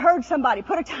we had heard somebody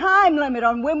put a time limit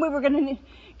on when we were going to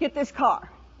get this car.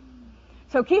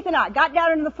 So Keith and I got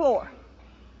down on the floor.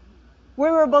 We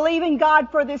were believing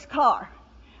God for this car.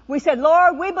 We said,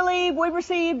 Lord, we believe we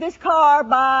received this car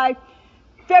by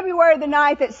February the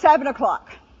 9th at 7 o'clock.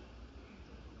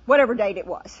 Whatever date it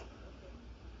was.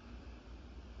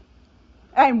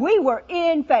 And we were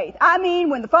in faith. I mean,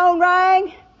 when the phone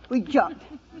rang, we jumped.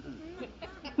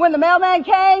 When the mailman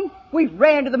came, we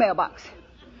ran to the mailbox.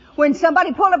 When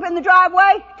somebody pulled up in the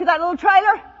driveway to that little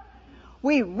trailer,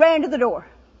 we ran to the door.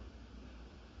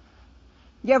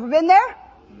 You ever been there?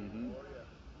 Mm-hmm.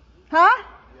 Huh?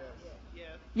 Yes.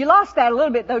 You lost that a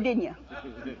little bit though, didn't you?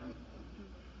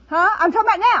 Huh? I'm talking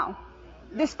about now.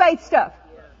 This faith stuff.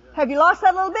 Have you lost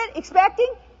that a little bit?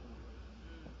 Expecting?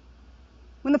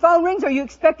 When When the phone rings, are you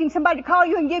expecting somebody to call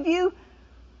you and give you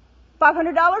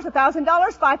 $500, $1,000,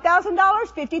 $5,000,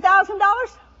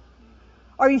 $50,000?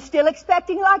 Are you still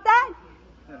expecting like that?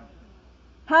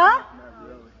 Huh? Not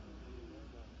really.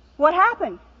 What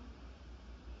happened?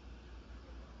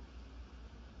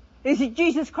 Is it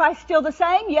Jesus Christ still the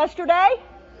same yesterday,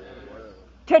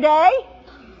 today,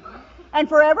 and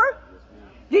forever?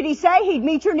 Did he say he'd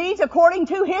meet your needs according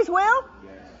to his will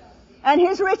and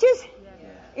his riches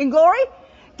in glory?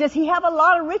 Does he have a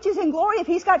lot of riches and glory if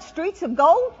he's got streets of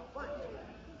gold?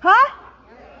 Huh?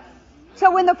 So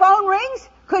when the phone rings,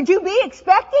 could you be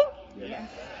expecting? Yes.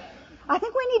 I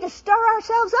think we need to stir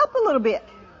ourselves up a little bit.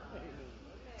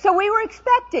 So we were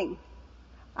expecting.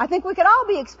 I think we could all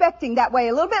be expecting that way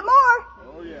a little bit more.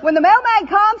 Oh, yeah. When the mailman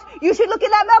comes, you should look in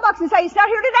that mailbox and say, it's not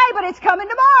here today, but it's coming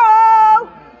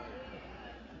tomorrow.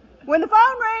 When the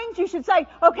phone rings, you should say,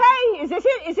 okay, is this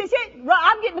it? Is this it?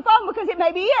 I'm getting the phone because it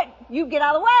may be it. You get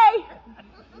out of the way.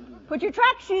 Put your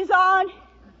track shoes on.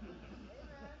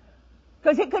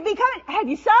 Because it could be coming. Have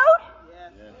you sowed?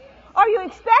 Yes. Are you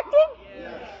expecting?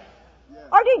 Yes.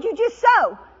 Or did you just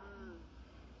sow?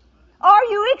 Are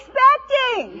you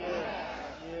expecting?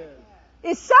 Yes.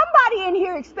 Is somebody in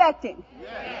here expecting?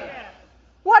 Yes.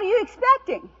 What are you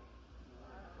expecting?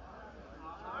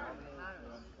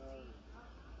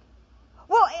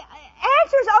 Well,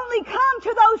 answers only come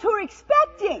to those who are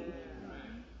expecting.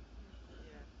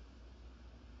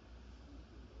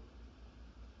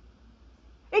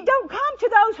 It don't come to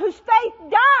those whose faith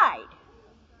died.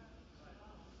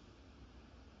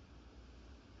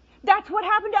 That's what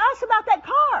happened to us about that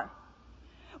car.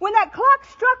 When that clock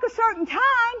struck a certain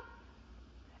time,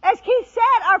 as Keith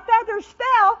said, our feathers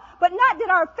fell, but not did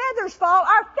our feathers fall,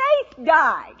 our faith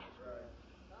died.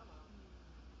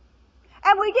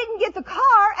 And we didn't get the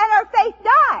car, and our faith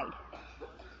died.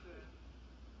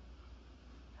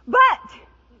 But,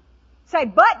 say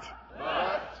but.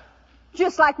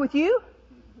 Just like with you.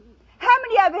 How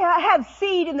many of you have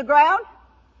seed in the ground?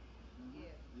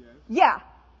 Yes. Yeah.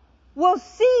 Well,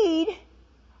 seed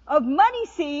of money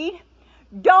seed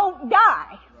don't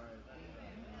die.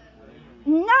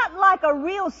 Not like a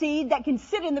real seed that can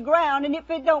sit in the ground, and if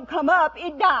it don't come up,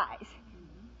 it dies.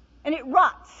 And it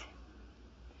rots.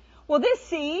 Well, this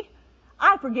seed,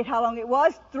 I forget how long it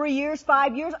was, 3 years,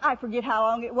 5 years, I forget how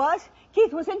long it was.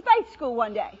 Keith was in faith school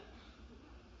one day.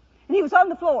 And he was on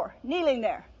the floor, kneeling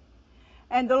there.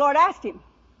 And the Lord asked him,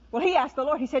 well, he asked the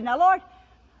Lord, he said, now Lord,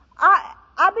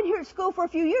 I've been here at school for a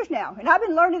few years now, and I've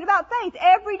been learning about faith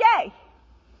every day.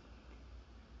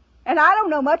 And I don't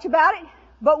know much about it,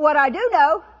 but what I do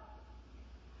know,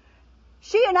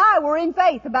 she and I were in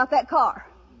faith about that car.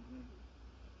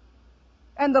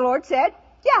 And the Lord said,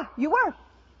 yeah, you were.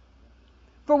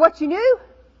 For what you knew,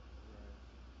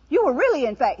 you were really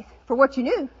in faith for what you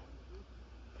knew.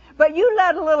 But you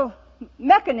let a little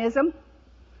mechanism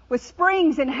with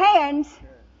springs and hands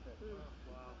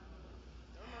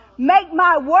make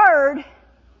my word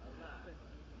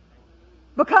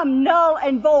become null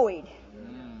and void.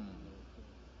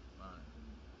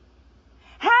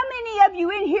 How many of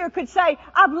you in here could say,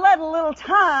 I've let a little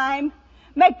time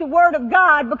make the word of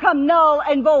God become null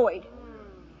and void?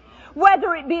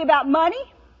 Whether it be about money,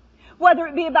 whether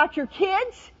it be about your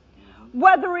kids,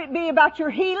 whether it be about your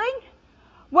healing,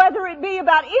 whether it be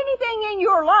about anything in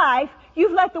your life,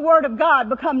 you've let the word of God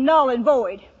become null and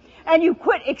void. And you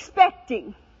quit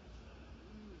expecting.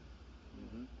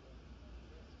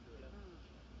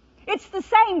 It's the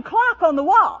same clock on the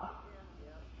wall.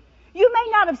 You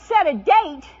may not have set a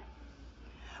date,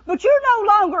 but you're no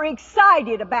longer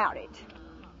excited about it.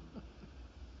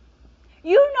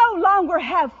 You no longer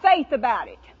have faith about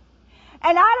it.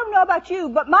 And I don't know about you,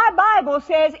 but my Bible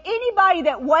says anybody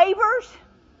that wavers,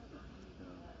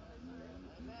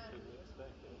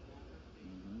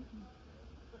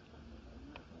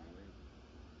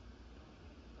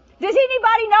 does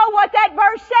anybody know what that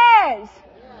verse says?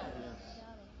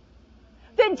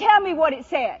 Then tell me what it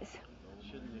says.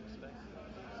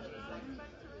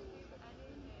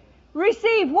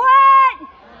 Receive what?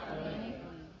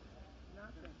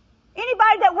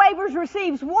 Anybody that wavers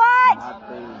receives what?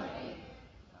 Nothing.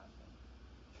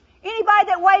 Anybody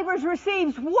that wavers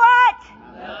receives what?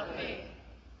 Nothing.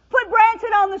 Put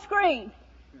Branson on the screen.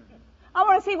 I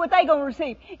want to see what they're going to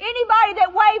receive. Anybody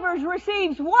that wavers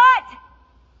receives what?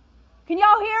 Can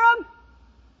y'all hear them?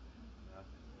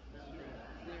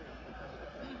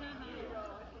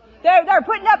 They're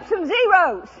putting up some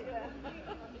zeros.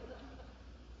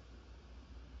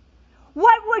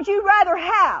 What would you rather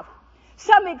have?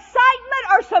 Some excitement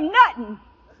or some nutting?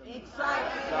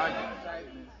 Excitement.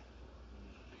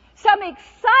 Some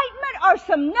excitement or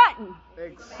some nutting?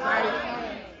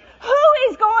 Excitement.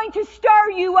 going to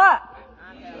stir you up.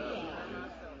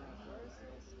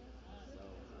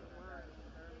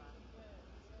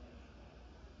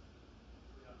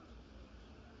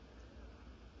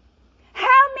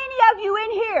 How many of you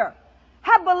in here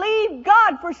have believed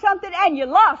God for something and you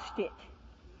lost it?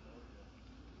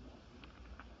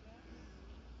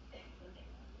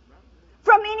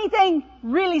 From anything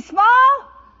really small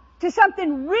to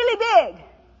something really big.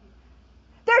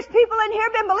 There's people in here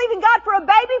been believing God for a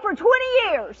baby for 20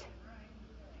 years.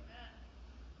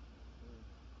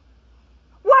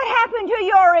 What happened to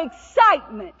your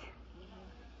excitement?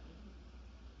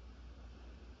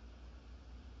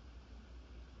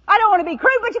 I don't want to be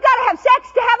crude, but you got to have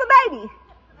sex to have a baby.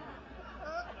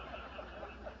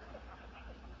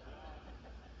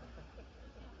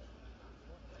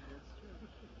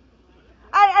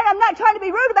 And I'm not trying to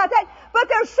be rude about that, but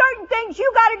there's certain things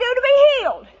you got to do to be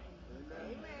healed.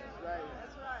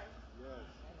 That's right.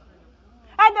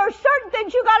 And there's certain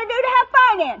things you got to do to have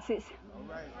finances.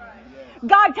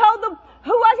 God told them,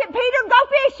 who was it, Peter? Go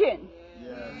fishing.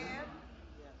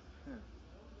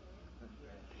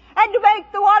 And to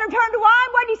make the water turn to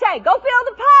wine, what did he say? Go fill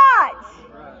the pots.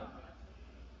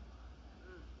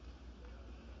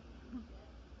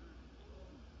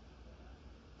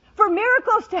 For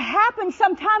miracles to happen,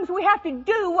 sometimes we have to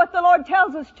do what the Lord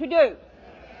tells us to do.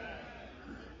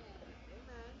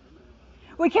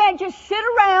 We can't just sit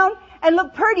around and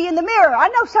look pretty in the mirror. I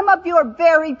know some of you are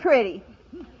very pretty.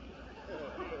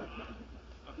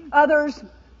 Others.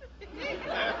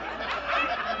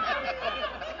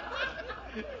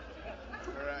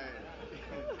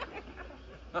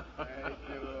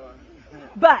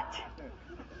 But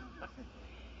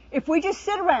if we just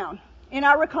sit around in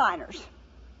our recliners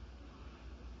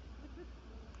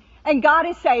and God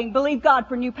is saying, believe God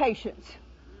for new patients,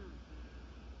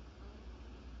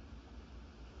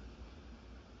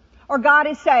 or God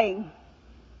is saying,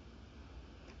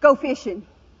 go fishing,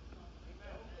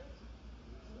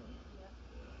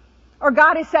 or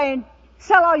God is saying,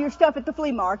 sell all your stuff at the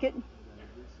flea market,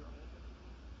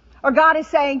 or God is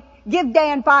saying, give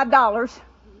Dan $5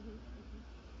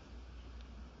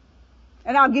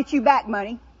 and I'll get you back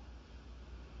money.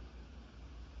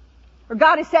 Or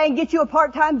God is saying, get you a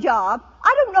part-time job.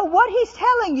 I don't know what He's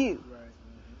telling you.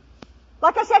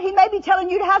 Like I said, He may be telling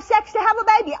you to have sex to have a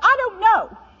baby. I don't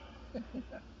know.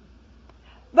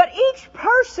 But each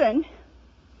person,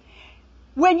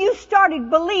 when you started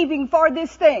believing for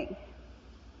this thing,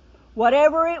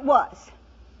 whatever it was,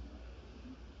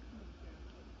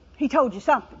 He told you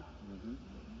something.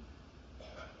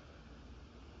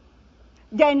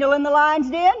 Daniel in the lion's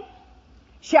den,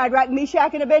 Shadrach,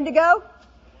 Meshach, and Abednego,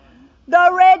 the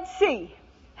Red Sea.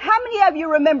 How many of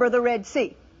you remember the Red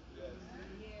Sea?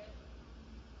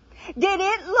 Did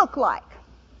it look like?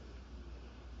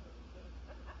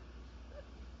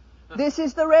 This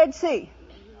is the Red Sea.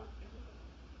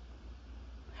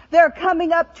 They're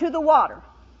coming up to the water.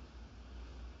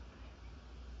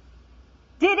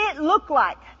 Did it look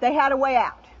like they had a way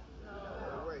out?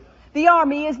 The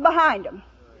army is behind them.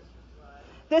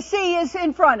 The sea is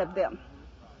in front of them.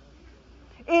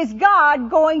 Is God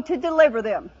going to deliver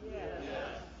them?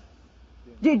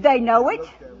 Did they know it?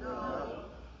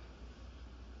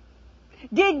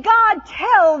 Did God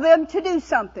tell them to do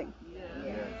something?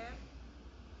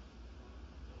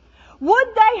 Would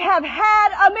they have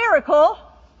had a miracle,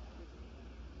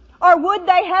 or would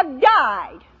they have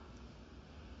died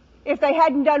if they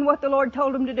hadn't done what the Lord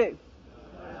told them to do?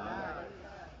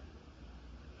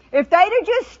 If they'd have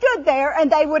just stood there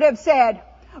and they would have said,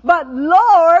 but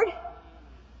Lord,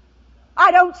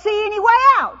 I don't see any way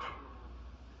out.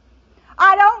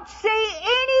 I don't see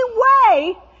any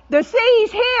way. The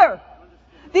sea's here.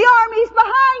 The army's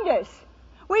behind us.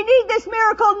 We need this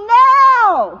miracle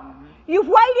now. You've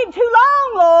waited too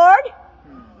long, Lord.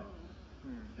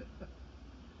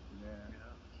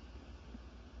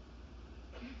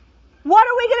 What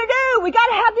are we going to do? We got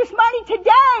to have this money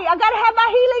today. I got to have my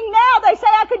healing now. They say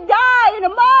I could die in a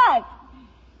month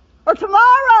or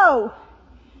tomorrow.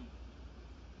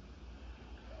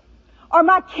 Or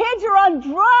my kids are on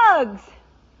drugs.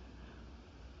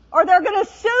 Or they're going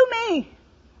to sue me.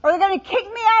 Or they're going to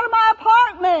kick me out of my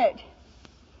apartment.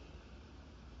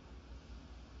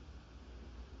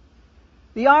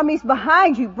 The army's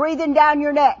behind you, breathing down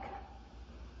your neck.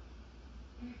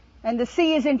 And the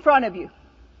sea is in front of you.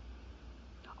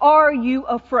 Are you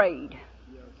afraid?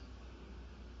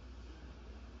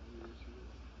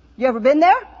 You ever been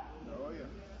there?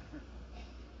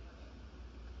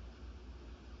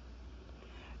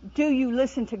 Do you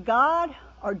listen to God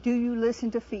or do you listen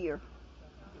to fear?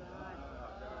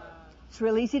 It's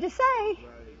real easy to say.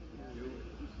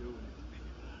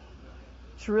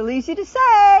 It's real easy to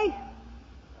say.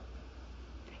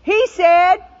 He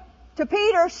said to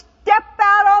Peter, step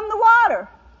out on the water.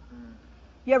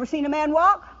 You ever seen a man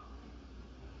walk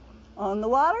on the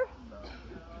water?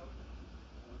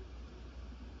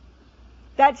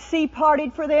 That sea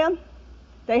parted for them.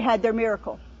 They had their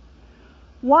miracle.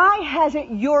 Why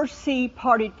hasn't your sea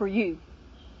parted for you?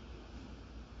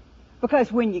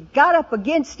 Because when you got up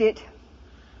against it,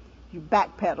 you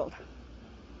backpedaled.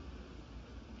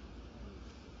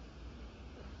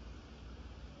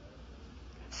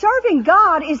 Serving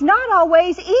God is not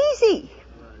always easy.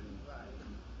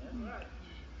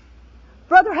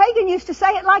 Brother Hagin used to say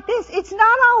it like this: it's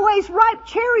not always ripe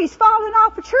cherries falling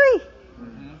off a tree.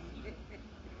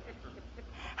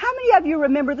 How many of you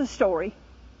remember the story?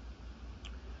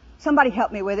 Somebody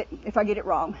help me with it if I get it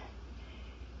wrong.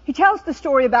 He tells the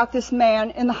story about this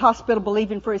man in the hospital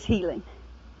believing for his healing.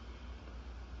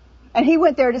 And he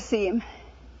went there to see him.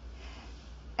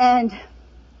 And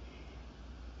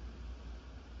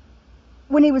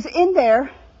when he was in there,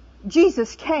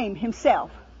 Jesus came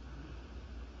himself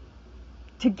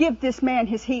to give this man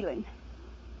his healing.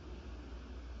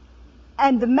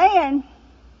 And the man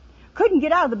couldn't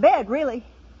get out of the bed, really,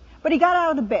 but he got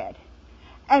out of the bed.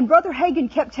 And Brother Hagin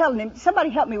kept telling him, somebody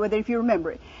help me with it if you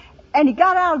remember it. And he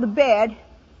got out of the bed,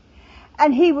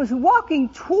 and he was walking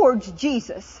towards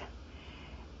Jesus.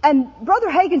 And Brother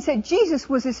Hagin said Jesus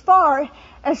was as far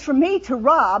as from me to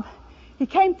Rob. He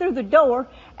came through the door,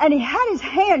 and he had his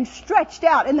hand stretched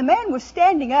out, and the man was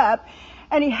standing up,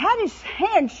 and he had his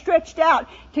hand stretched out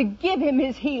to give him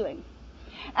his healing.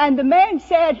 And the man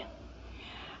said,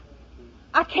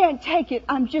 I can't take it.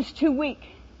 I'm just too weak.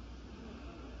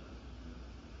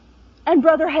 And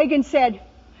Brother Hagin said,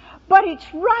 but it's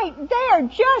right there.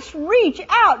 Just reach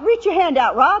out. Reach your hand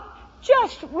out, Rob.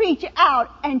 Just reach out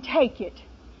and take it.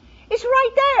 It's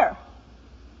right there.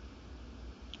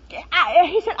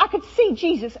 He said, I could see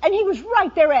Jesus, and he was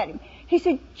right there at him. He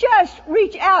said, just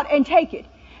reach out and take it.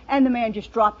 And the man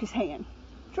just dropped his hand.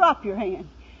 Drop your hand.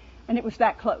 And it was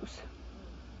that close.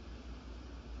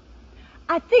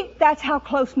 I think that's how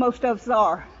close most of us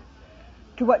are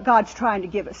to what God's trying to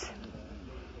give us.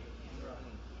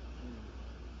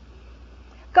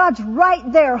 God's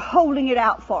right there holding it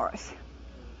out for us.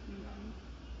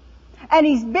 And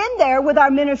He's been there with our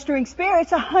ministering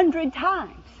spirits 100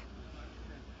 times.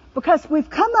 Because we've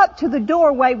come up to the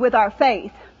doorway with our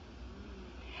faith.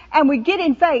 And we get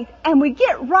in faith and we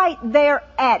get right there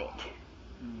at it.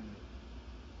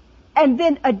 And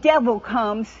then a devil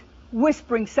comes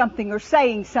whispering something or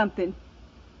saying something.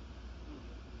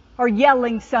 Or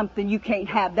yelling something. You can't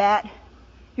have that.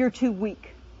 You're too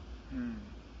weak.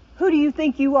 Who do you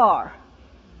think you are?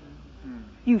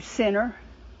 You sinner.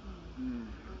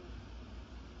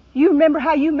 You remember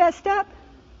how you messed up?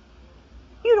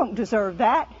 You don't deserve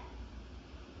that.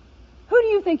 Who do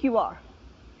you think you are?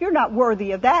 You're not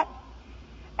worthy of that.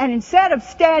 And instead of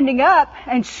standing up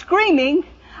and screaming,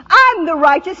 I'm the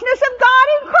righteousness of God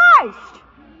in Christ,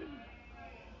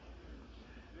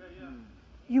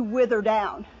 you wither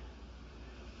down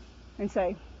and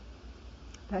say,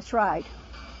 that's right.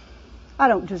 I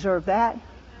don't deserve that.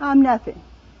 I'm nothing.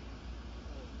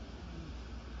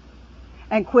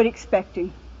 And quit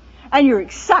expecting. And your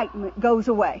excitement goes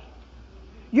away.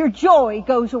 Your joy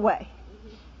goes away.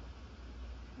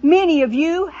 Many of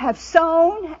you have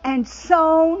sown and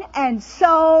sown and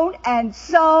sown and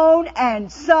sown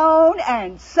and sown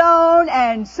and sown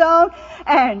and sown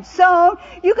and sown.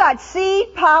 You got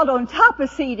seed piled on top of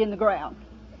seed in the ground.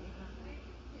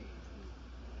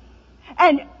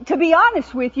 And to be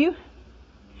honest with you,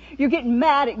 you're getting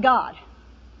mad at God.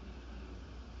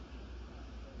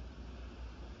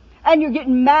 And you're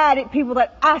getting mad at people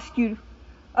that ask you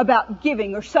about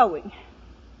giving or sowing.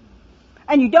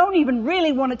 And you don't even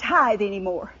really want to tithe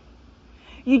anymore.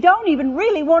 You don't even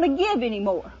really want to give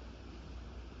anymore.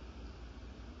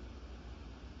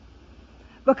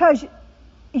 Because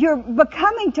you're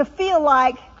becoming to feel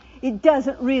like it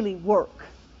doesn't really work.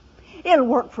 It'll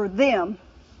work for them,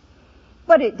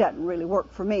 but it doesn't really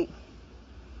work for me.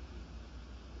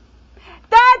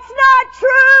 That's not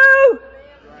true.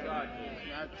 Not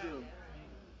true.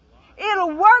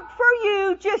 It'll work for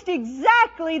you just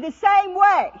exactly the same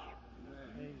way.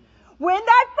 When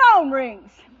that phone rings,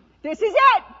 this is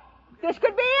it. This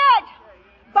could be it.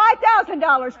 $5,000,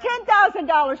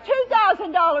 $10,000,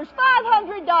 $2,000,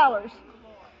 $500.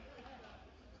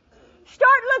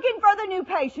 Start looking for the new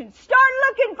patients. Start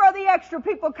looking for the extra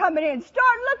people coming in.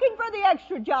 Start looking for the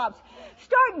extra jobs.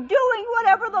 Start doing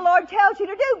whatever the Lord tells you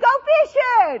to do. Go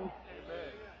fishing.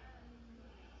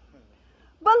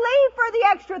 Believe for the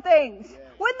extra things.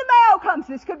 When the mail comes,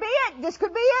 this could be it, this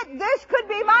could be it, this could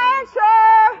be my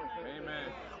answer.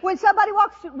 Amen. When somebody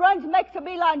runs, makes a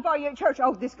beeline for you at church,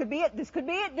 oh, this could be it, this could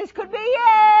be it, this could be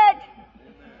it.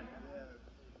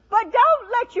 But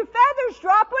don't let your feathers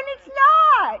drop when it's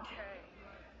not.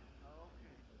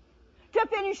 To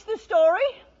finish the story,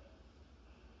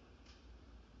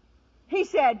 he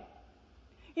said,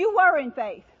 you were in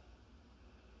faith.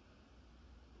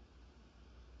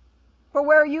 For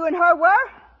where you and her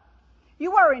were,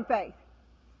 you were in faith.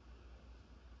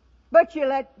 But you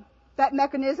let that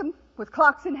mechanism with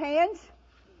clocks in hands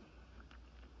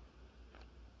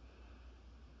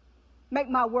make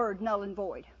my word null and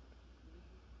void.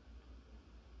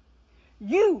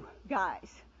 You guys,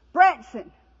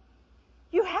 Branson,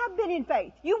 you have been in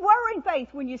faith. You were in faith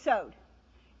when you sowed.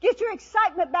 Get your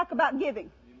excitement back about giving.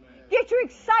 Amen. Get your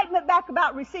excitement back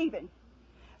about receiving.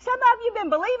 Some of you have been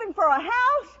believing for a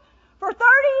house for 30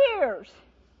 years.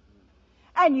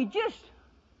 And you just,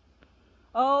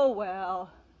 oh, well,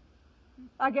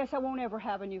 I guess I won't ever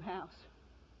have a new house.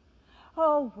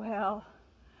 Oh, well,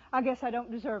 I guess I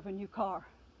don't deserve a new car.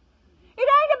 It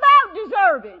ain't about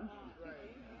deserving.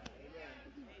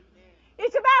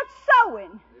 It's about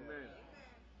sowing.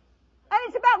 And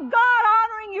it's about God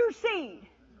honoring your seed.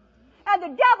 And the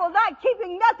devil not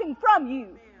keeping nothing from you.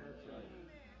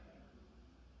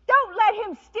 Don't let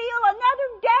him steal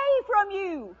another day from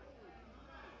you.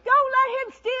 Don't let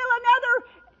him steal another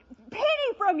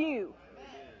penny from you.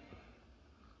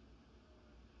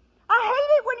 I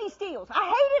hate it when he steals. I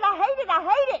hate it, I hate it, I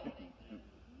hate it.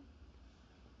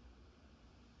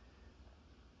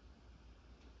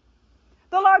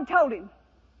 The Lord told him,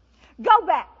 go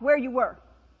back where you were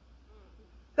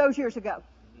those years ago.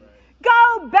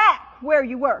 Go back where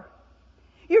you were.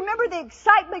 You remember the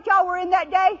excitement y'all were in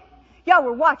that day? Y'all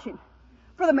were watching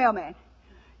for the mailman.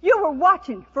 You were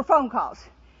watching for phone calls.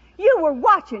 You were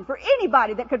watching for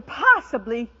anybody that could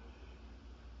possibly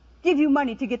give you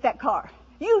money to get that car.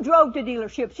 You drove to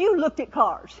dealerships. You looked at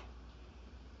cars.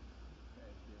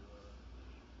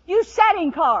 You sat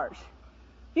in cars.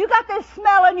 You got the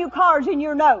smell of new cars in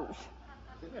your nose.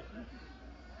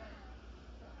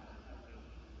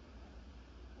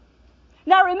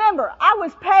 Now remember, I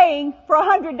was paying for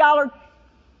 $100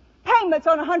 payments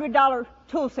on a $100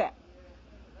 tool set.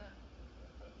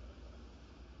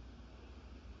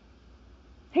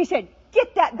 He said,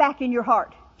 get that back in your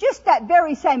heart. Just that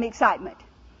very same excitement.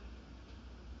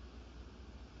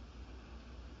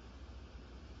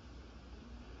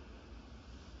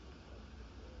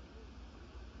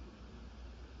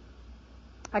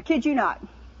 I kid you not.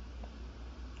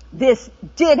 This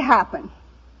did happen.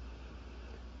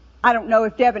 I don't know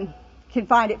if Devin can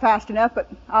find it fast enough, but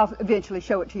I'll eventually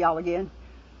show it to y'all again.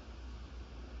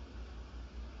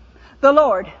 The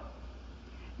Lord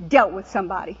dealt with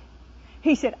somebody.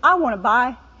 He said, I want to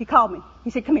buy. He called me. He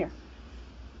said, come here.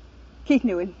 Keith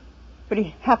knew him, but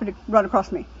he happened to run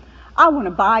across me. I want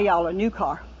to buy y'all a new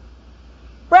car.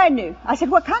 Brand new. I said,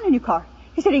 what kind of new car?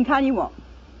 He said, any kind you want.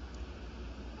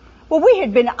 Well, we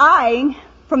had been eyeing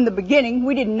from the beginning.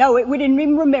 We didn't know it. We didn't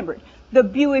even remember it. The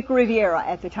Buick Riviera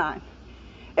at the time.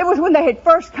 It was when they had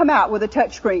first come out with a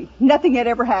touchscreen. Nothing had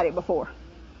ever had it before.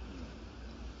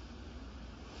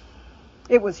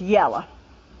 It was yellow.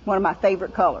 One of my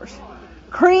favorite colors.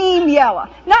 Cream yellow.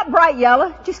 Not bright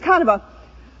yellow, just kind of a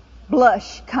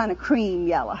blush, kind of cream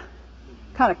yellow.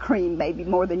 Kind of cream, maybe,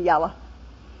 more than yellow.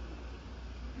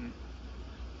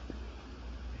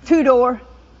 2-door.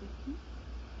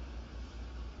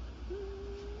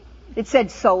 It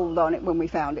said sold on it when we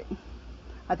found it.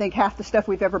 I think half the stuff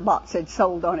we've ever bought said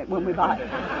sold on it when we buy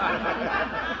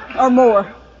it. Or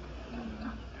more.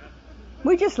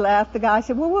 We just left. The guy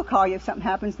said, well, we'll call you if something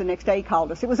happens. The next day he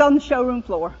called us. It was on the showroom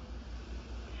floor.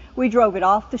 We drove it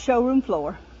off the showroom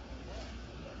floor.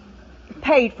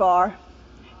 Paid for.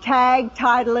 Tag,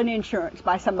 title, and insurance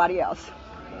by somebody else.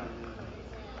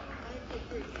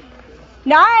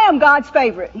 Now I am God's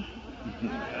favorite.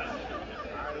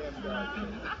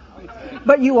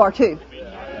 But you are too.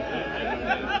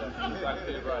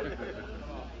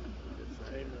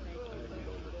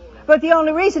 But the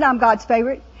only reason I'm God's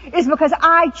favorite is because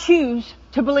I choose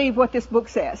to believe what this book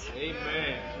says.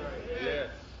 Amen. Yes.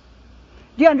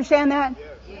 Do you understand that?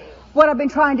 Yes. What I've been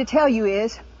trying to tell you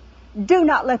is, do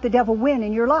not let the devil win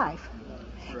in your life.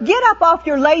 Get up off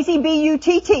your lazy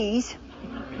B-U-T-T's.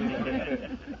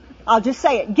 I'll just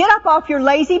say it. Get up off your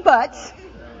lazy butts.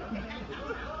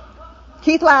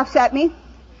 Keith laughs at me.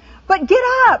 But get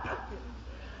up.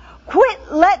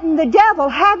 Quit letting the devil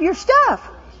have your stuff.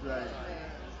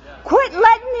 Quit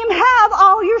letting him have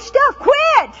all your stuff.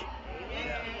 Quit.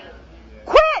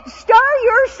 Quit. Stir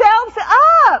yourselves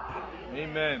up.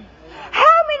 Amen.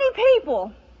 How many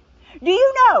people do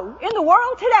you know in the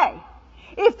world today,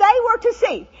 if they were to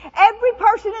see every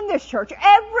person in this church,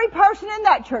 every person in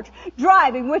that church,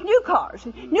 driving with new cars,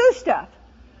 new stuff,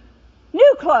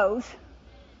 new clothes,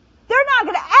 they're not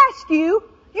going to ask you,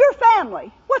 your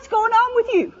family, what's going on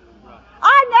with you?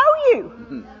 I know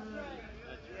you.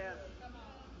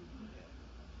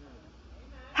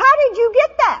 How did you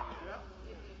get that?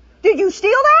 Did you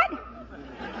steal that?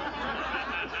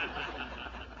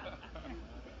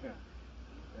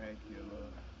 Thank you,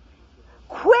 Lord.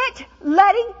 Quit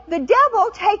letting the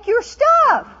devil take your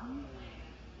stuff.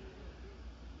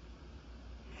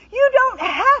 You don't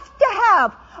have to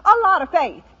have a lot of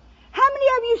faith. How many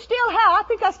of you still have? I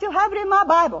think I still have it in my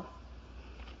Bible.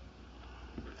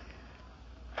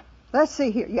 Let's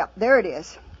see here. Yep, there it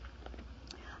is.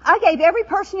 I gave every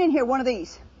person in here one of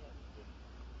these.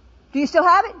 Do you still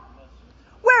have it?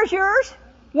 Where's yours?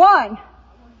 One.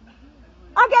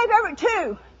 I gave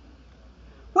two.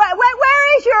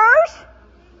 Where is yours?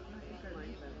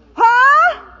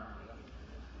 Huh?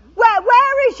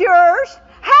 Where is yours?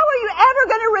 How are you ever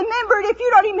going to remember it if you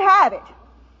don't even have it?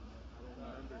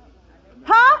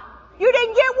 Huh? You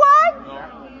didn't get one?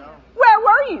 No. Where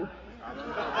were you?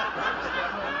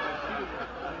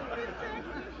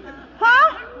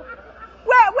 Huh?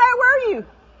 Where were you?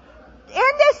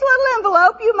 In this little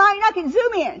envelope, you might not can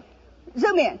zoom in.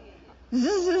 Zoom in.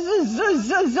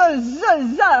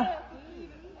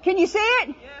 Can you see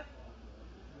it?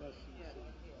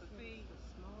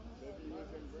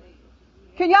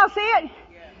 Can y'all see it?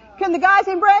 Can the guys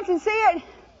in Branson see it?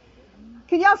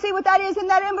 Can y'all see what that is in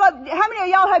that envelope? How many of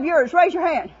y'all have yours? Raise your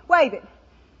hand. Wave it.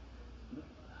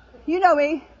 You know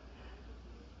me.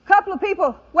 Couple of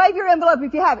people, wave your envelope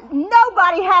if you have it.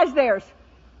 Nobody has theirs.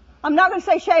 I'm not going to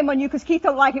say shame on you because Keith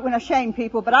don't like it when I shame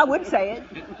people, but I would say it.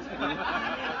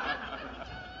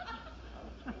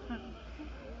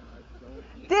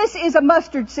 This is a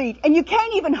mustard seed, and you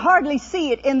can't even hardly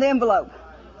see it in the envelope.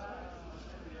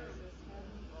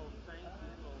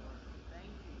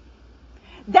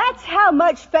 That's how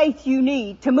much faith you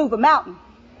need to move a mountain.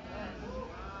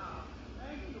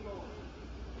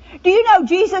 Do you know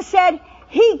Jesus said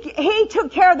he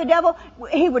took care of the devil?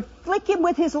 He would flick him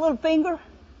with his little finger.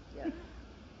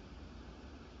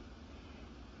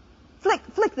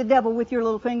 Flick the devil with your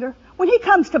little finger. When he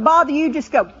comes to bother you,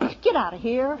 just go, get out of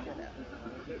here.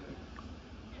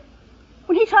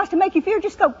 When he tries to make you fear,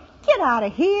 just go, get out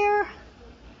of here.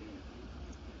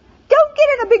 Don't get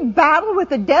in a big battle with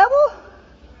the devil.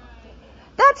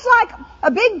 That's like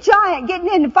a big giant getting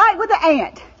in a fight with an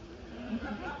ant.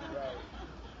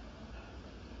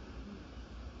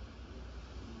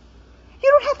 You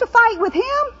don't have to fight with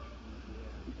him.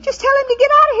 Just tell him to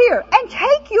get out of here and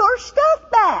take your stuff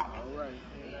back.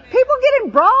 People get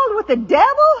embroiled with the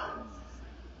devil.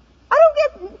 I don't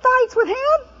get fights with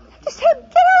him. Just tell him,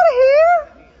 get out of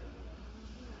here.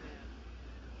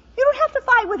 You don't have to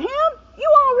fight with him. You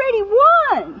already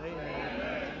won.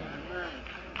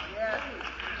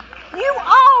 You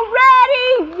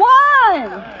already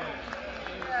won.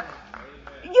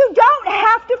 You don't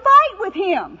have to fight with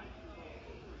him.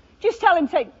 Just tell him,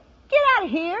 say, get out of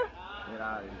here.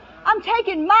 I'm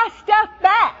taking my stuff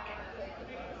back.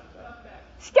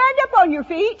 Stand up on your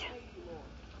feet.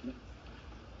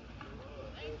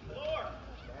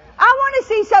 I want to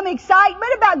see some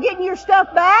excitement about getting your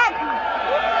stuff back.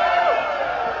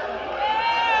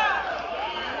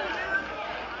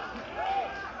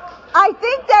 I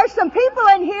think there's some people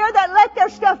in here that let their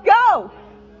stuff go.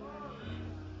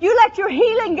 You let your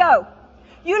healing go.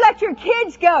 You let your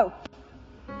kids go.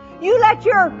 You let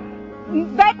your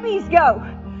babies go.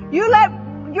 You let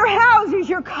your houses,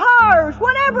 your cars,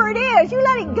 whatever it is, you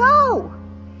let it go.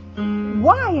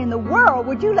 Why in the world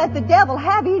would you let the devil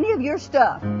have any of your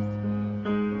stuff?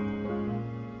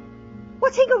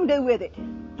 What's he going to do with it?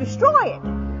 Destroy it.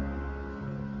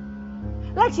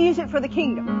 Let's use it for the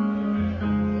kingdom.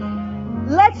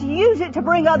 Let's use it to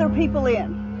bring other people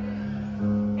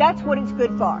in. That's what it's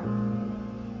good for.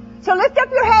 So lift up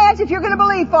your hands if you're going to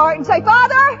believe for it and say,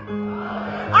 Father,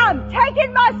 I'm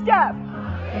taking my stuff.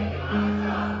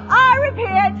 I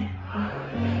repent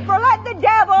for letting the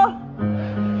devil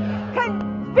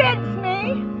convince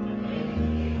me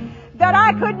that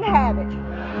I couldn't have it.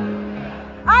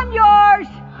 I'm yours.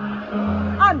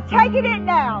 I'm taking it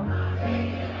now.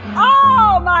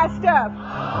 All my stuff.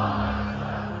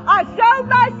 I sowed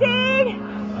my seed.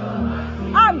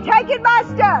 I'm taking my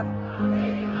stuff.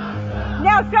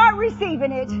 Now start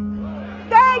receiving it.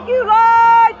 Thank you,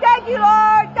 Lord. Thank you,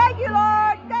 Lord. Thank you, Lord.